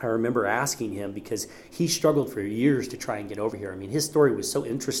I remember asking him, because he struggled for years to try and get over here. I mean, his story was so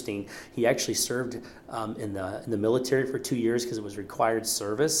interesting. He actually served in the military for 2 years because it was required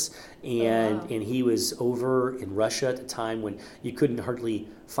service. And he was over in Russia at the time when you couldn't hardly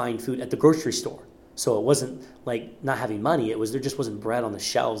find food at the grocery store. So it wasn't like not having money. There just wasn't bread on the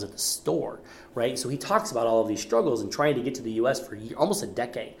shelves at the store, right? So he talks about all of these struggles and trying to get to the U.S. for almost a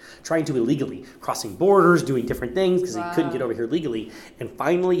decade, trying to illegally, crossing borders, doing different things because he couldn't get over here legally. And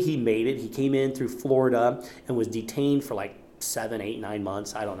finally he made it. He came in through Florida and was detained for like 7, 8, 9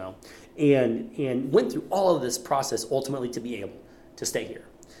 months, I don't know, and went through all of this process ultimately to be able to stay here.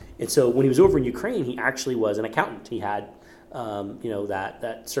 And so when he was over in Ukraine, he actually was an accountant. He had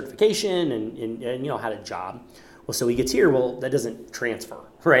that certification and had a job. Well, so he gets here, that doesn't transfer,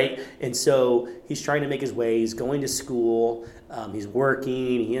 right? And so he's trying to make his way, he's going to school, he's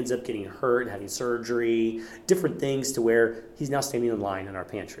working, he ends up getting hurt, having surgery, different things to where he's now standing in line in our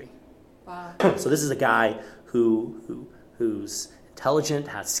pantry. Wow. So this is a guy who's intelligent,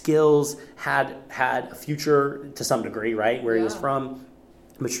 has skills, had a future to some degree, right, where he was from,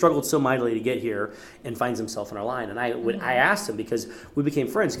 but struggled so mightily to get here and finds himself in our line. And I asked him, because we became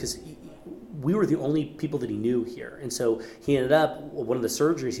friends, because we were the only people that he knew here. And so he ended up, one of the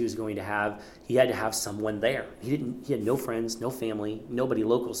surgeries he was going to have, he had to have someone there. He had no friends, no family, nobody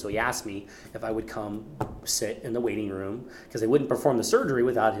local. So he asked me if I would come sit in the waiting room, because they wouldn't perform the surgery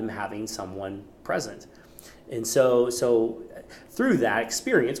without him having someone present. And so through that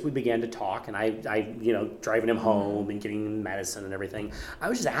experience, we began to talk, and I driving him home and getting him medicine and everything. I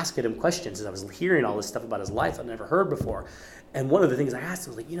was just asking him questions as I was hearing all this stuff about his life I'd never heard before. And one of the things I asked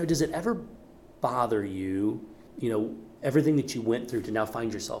him was like, does it ever bother you, everything that you went through to now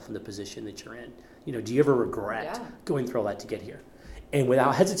find yourself in the position that you're in? Do you ever regret going through all that to get here? And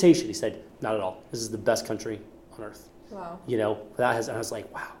without hesitation, he said, not at all. This is the best country on earth. Wow. Without hesitation. I was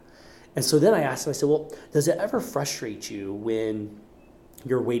like, wow. And so then I asked him, I said, well, does it ever frustrate you when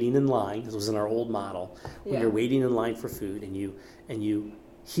you're waiting in line? This was in our old model. When you're waiting in line for food and you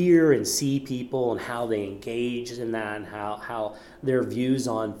hear and see people and how they engage in that and how their views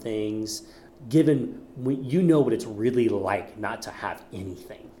on things, given what it's really like not to have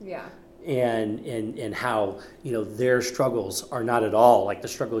anything. Yeah. And how, their struggles are not at all like the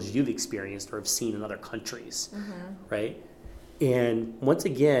struggles you've experienced or have seen in other countries, right? And once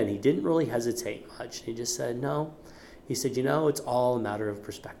again, he didn't really hesitate much. He just said, no. He said, it's all a matter of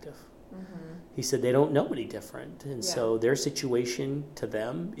perspective. He said they don't know any different. And so their situation to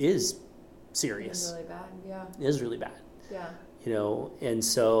them is serious. It's really bad, yeah. It is really bad. Yeah. And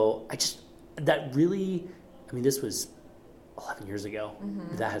so this was 11 years ago.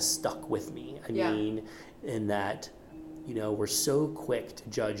 That has stuck with me. I mean, in that, we're so quick to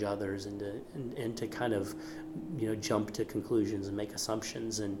judge others and to kind of, jump to conclusions and make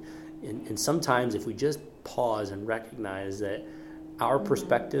assumptions. And sometimes if we just pause and recognize that our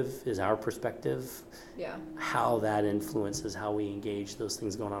perspective is our perspective, how that influences how we engage those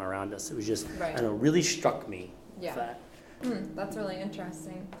things going on around us. It was just, really struck me. Yeah. That's really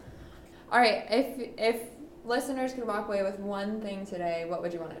interesting. All right, if listeners could walk away with one thing today, what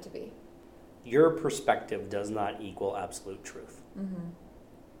would you want it to be? Your perspective does not equal absolute truth.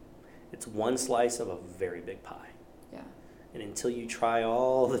 It's one slice of a very big pie. Yeah. And until you try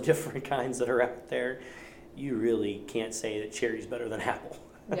all the different kinds that are out there, you really can't say that cherry's better than apple.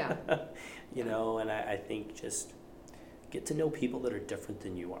 Yeah. And I think just get to know people that are different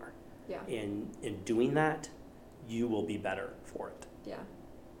than you are. Yeah. And in doing that, you will be better for it. Yeah.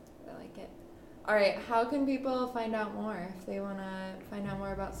 I like it. All right. How can people find out more if they want to find out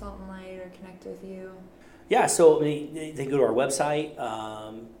more about Salt and Light or connect with you? Yeah, so they go to our website,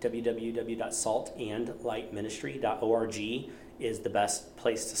 www.saltandlightministry.org is the best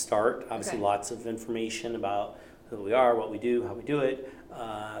place to start. Obviously, lots of information about who we are, what we do, how we do it.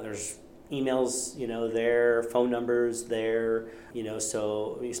 There's emails, there, phone numbers there,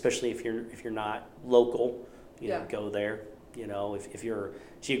 so especially if you're not local, go there. If you're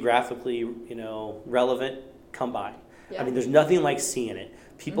geographically, relevant, come by. Yeah. I mean, there's nothing like seeing it.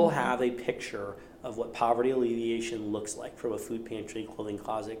 People have a picture of what poverty alleviation looks like from a food pantry, clothing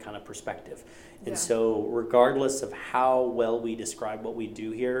closet kind of perspective. And so regardless of how well we describe what we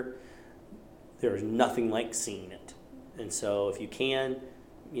do here, there's nothing like seeing it. And so if you can,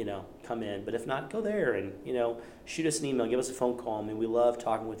 come in. But if not, go there and, shoot us an email, give us a phone call. I mean, we love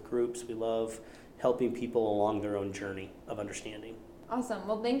talking with groups. We love helping people along their own journey of understanding. Awesome.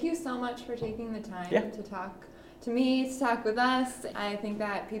 Well, thank you so much for taking the time to talk to me, to talk with us. I think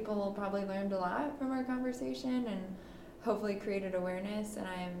that people probably learned a lot from our conversation and hopefully created awareness.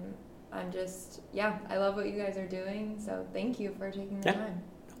 And I'm just, I love what you guys are doing. So thank you for taking the time.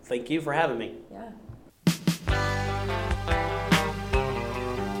 Thank you for having me. Yeah.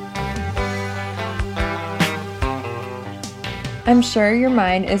 I'm sure your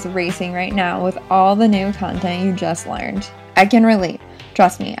mind is racing right now with all the new content you just learned. I can relate.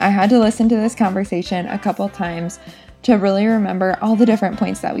 Trust me, I had to listen to this conversation a couple times to really remember all the different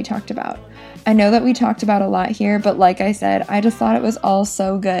points that we talked about. I know that we talked about a lot here, but like I said, I just thought it was all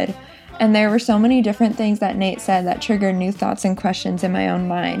so good. And there were so many different things that Nate said that triggered new thoughts and questions in my own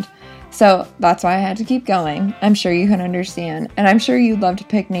mind. So that's why I had to keep going. I'm sure you can understand, and I'm sure you'd love to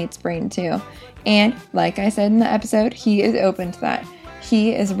pick Nate's brain too. And like I said in the episode, he is open to that.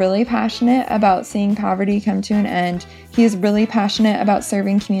 He is really passionate about seeing poverty come to an end. He is really passionate about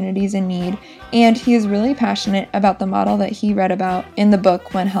serving communities in need. And he is really passionate about the model that he read about in the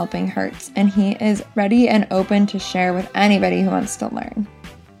book When Helping Hurts. And he is ready and open to share with anybody who wants to learn.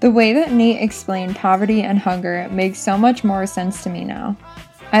 The way that Nate explained poverty and hunger makes so much more sense to me now.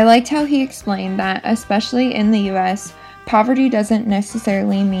 I liked how he explained that, especially in the US, poverty doesn't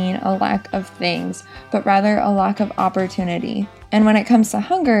necessarily mean a lack of things, but rather a lack of opportunity. And when it comes to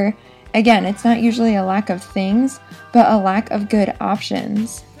hunger, again, it's not usually a lack of things, but a lack of good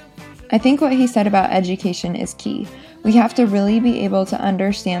options. I think what he said about education is key. We have to really be able to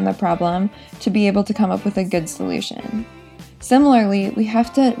understand the problem to be able to come up with a good solution. Similarly, we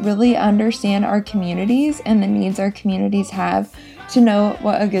have to really understand our communities and the needs our communities have to know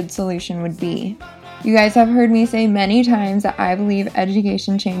what a good solution would be. You guys have heard me say many times that I believe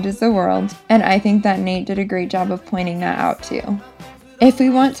education changes the world, and I think that Nate did a great job of pointing that out too. If we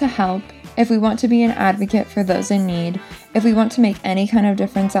want to help, if we want to be an advocate for those in need, if we want to make any kind of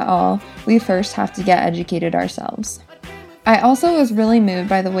difference at all, we first have to get educated ourselves. I also was really moved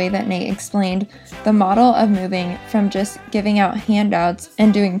by the way that Nate explained the model of moving from just giving out handouts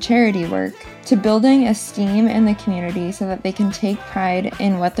and doing charity work to building esteem in the community so that they can take pride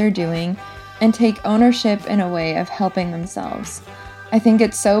in what they're doing and take ownership in a way of helping themselves. I think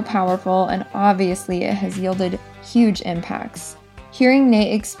it's so powerful, and obviously it has yielded huge impacts. Hearing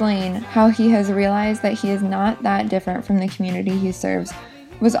Nate explain how he has realized that he is not that different from the community he serves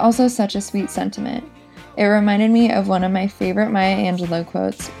was also such a sweet sentiment. It reminded me of one of my favorite Maya Angelou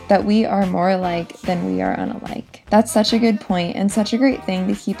quotes, that we are more alike than we are unalike. That's such a good point and such a great thing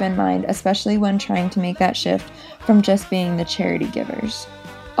to keep in mind, especially when trying to make that shift from just being the charity givers.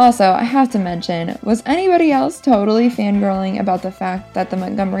 Also, I have to mention, was anybody else totally fangirling about the fact that the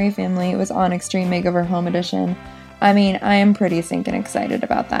Montgomery family was on Extreme Makeover Home Edition? I mean, I am pretty stinking excited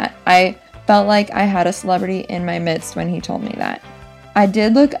about that. I felt like I had a celebrity in my midst when he told me that. I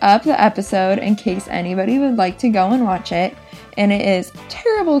did look up the episode in case anybody would like to go and watch it, and it is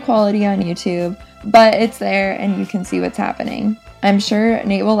terrible quality on YouTube, but it's there and you can see what's happening. I'm sure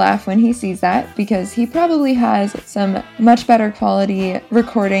Nate will laugh when he sees that because he probably has some much better quality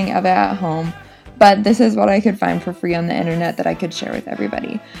recording of it at home, but this is what I could find for free on the internet that I could share with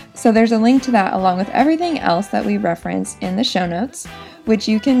everybody. So there's a link to that along with everything else that we reference in the show notes, which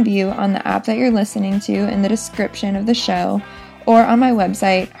you can view on the app that you're listening to in the description of the show or on my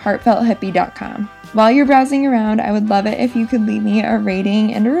website, heartfelthippie.com. While you're browsing around, I would love it if you could leave me a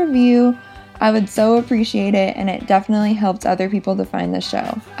rating and a review I would so appreciate it, and it definitely helps other people to find the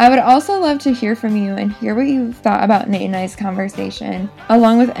show. I would also love to hear from you and hear what you've thought about Nate and I's conversation,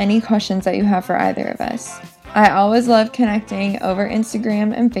 along with any questions that you have for either of us. I always love connecting over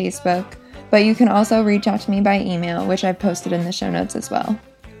Instagram and Facebook, but you can also reach out to me by email, which I've posted in the show notes as well.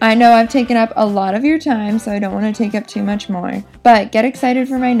 I know I've taken up a lot of your time, so I don't want to take up too much more, but get excited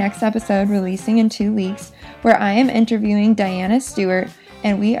for my next episode releasing in 2 weeks, where I am interviewing Diana Stewart,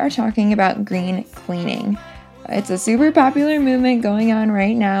 and we are talking about green cleaning. It's a super popular movement going on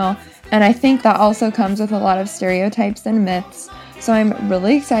right now, and I think that also comes with a lot of stereotypes and myths, so I'm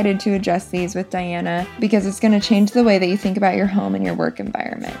really excited to address these with Diana because it's going to change the way that you think about your home and your work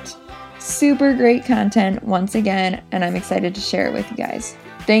environment. Super great content once again, and I'm excited to share it with you guys.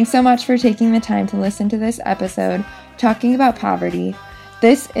 Thanks so much for taking the time to listen to this episode talking about poverty.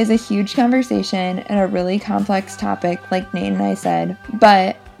 This is a huge conversation and a really complex topic, like Nate and I said,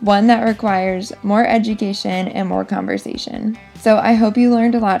 but one that requires more education and more conversation. So I hope you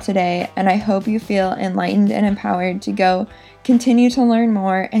learned a lot today, and I hope you feel enlightened and empowered to go continue to learn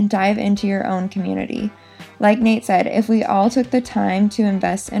more and dive into your own community. Like Nate said, if we all took the time to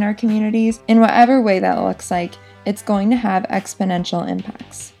invest in our communities, in whatever way that looks like, it's going to have exponential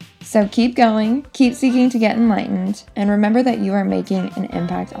impacts. So keep going, keep seeking to get enlightened, and remember that you are making an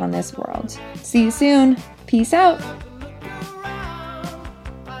impact on this world. See you soon. Peace out.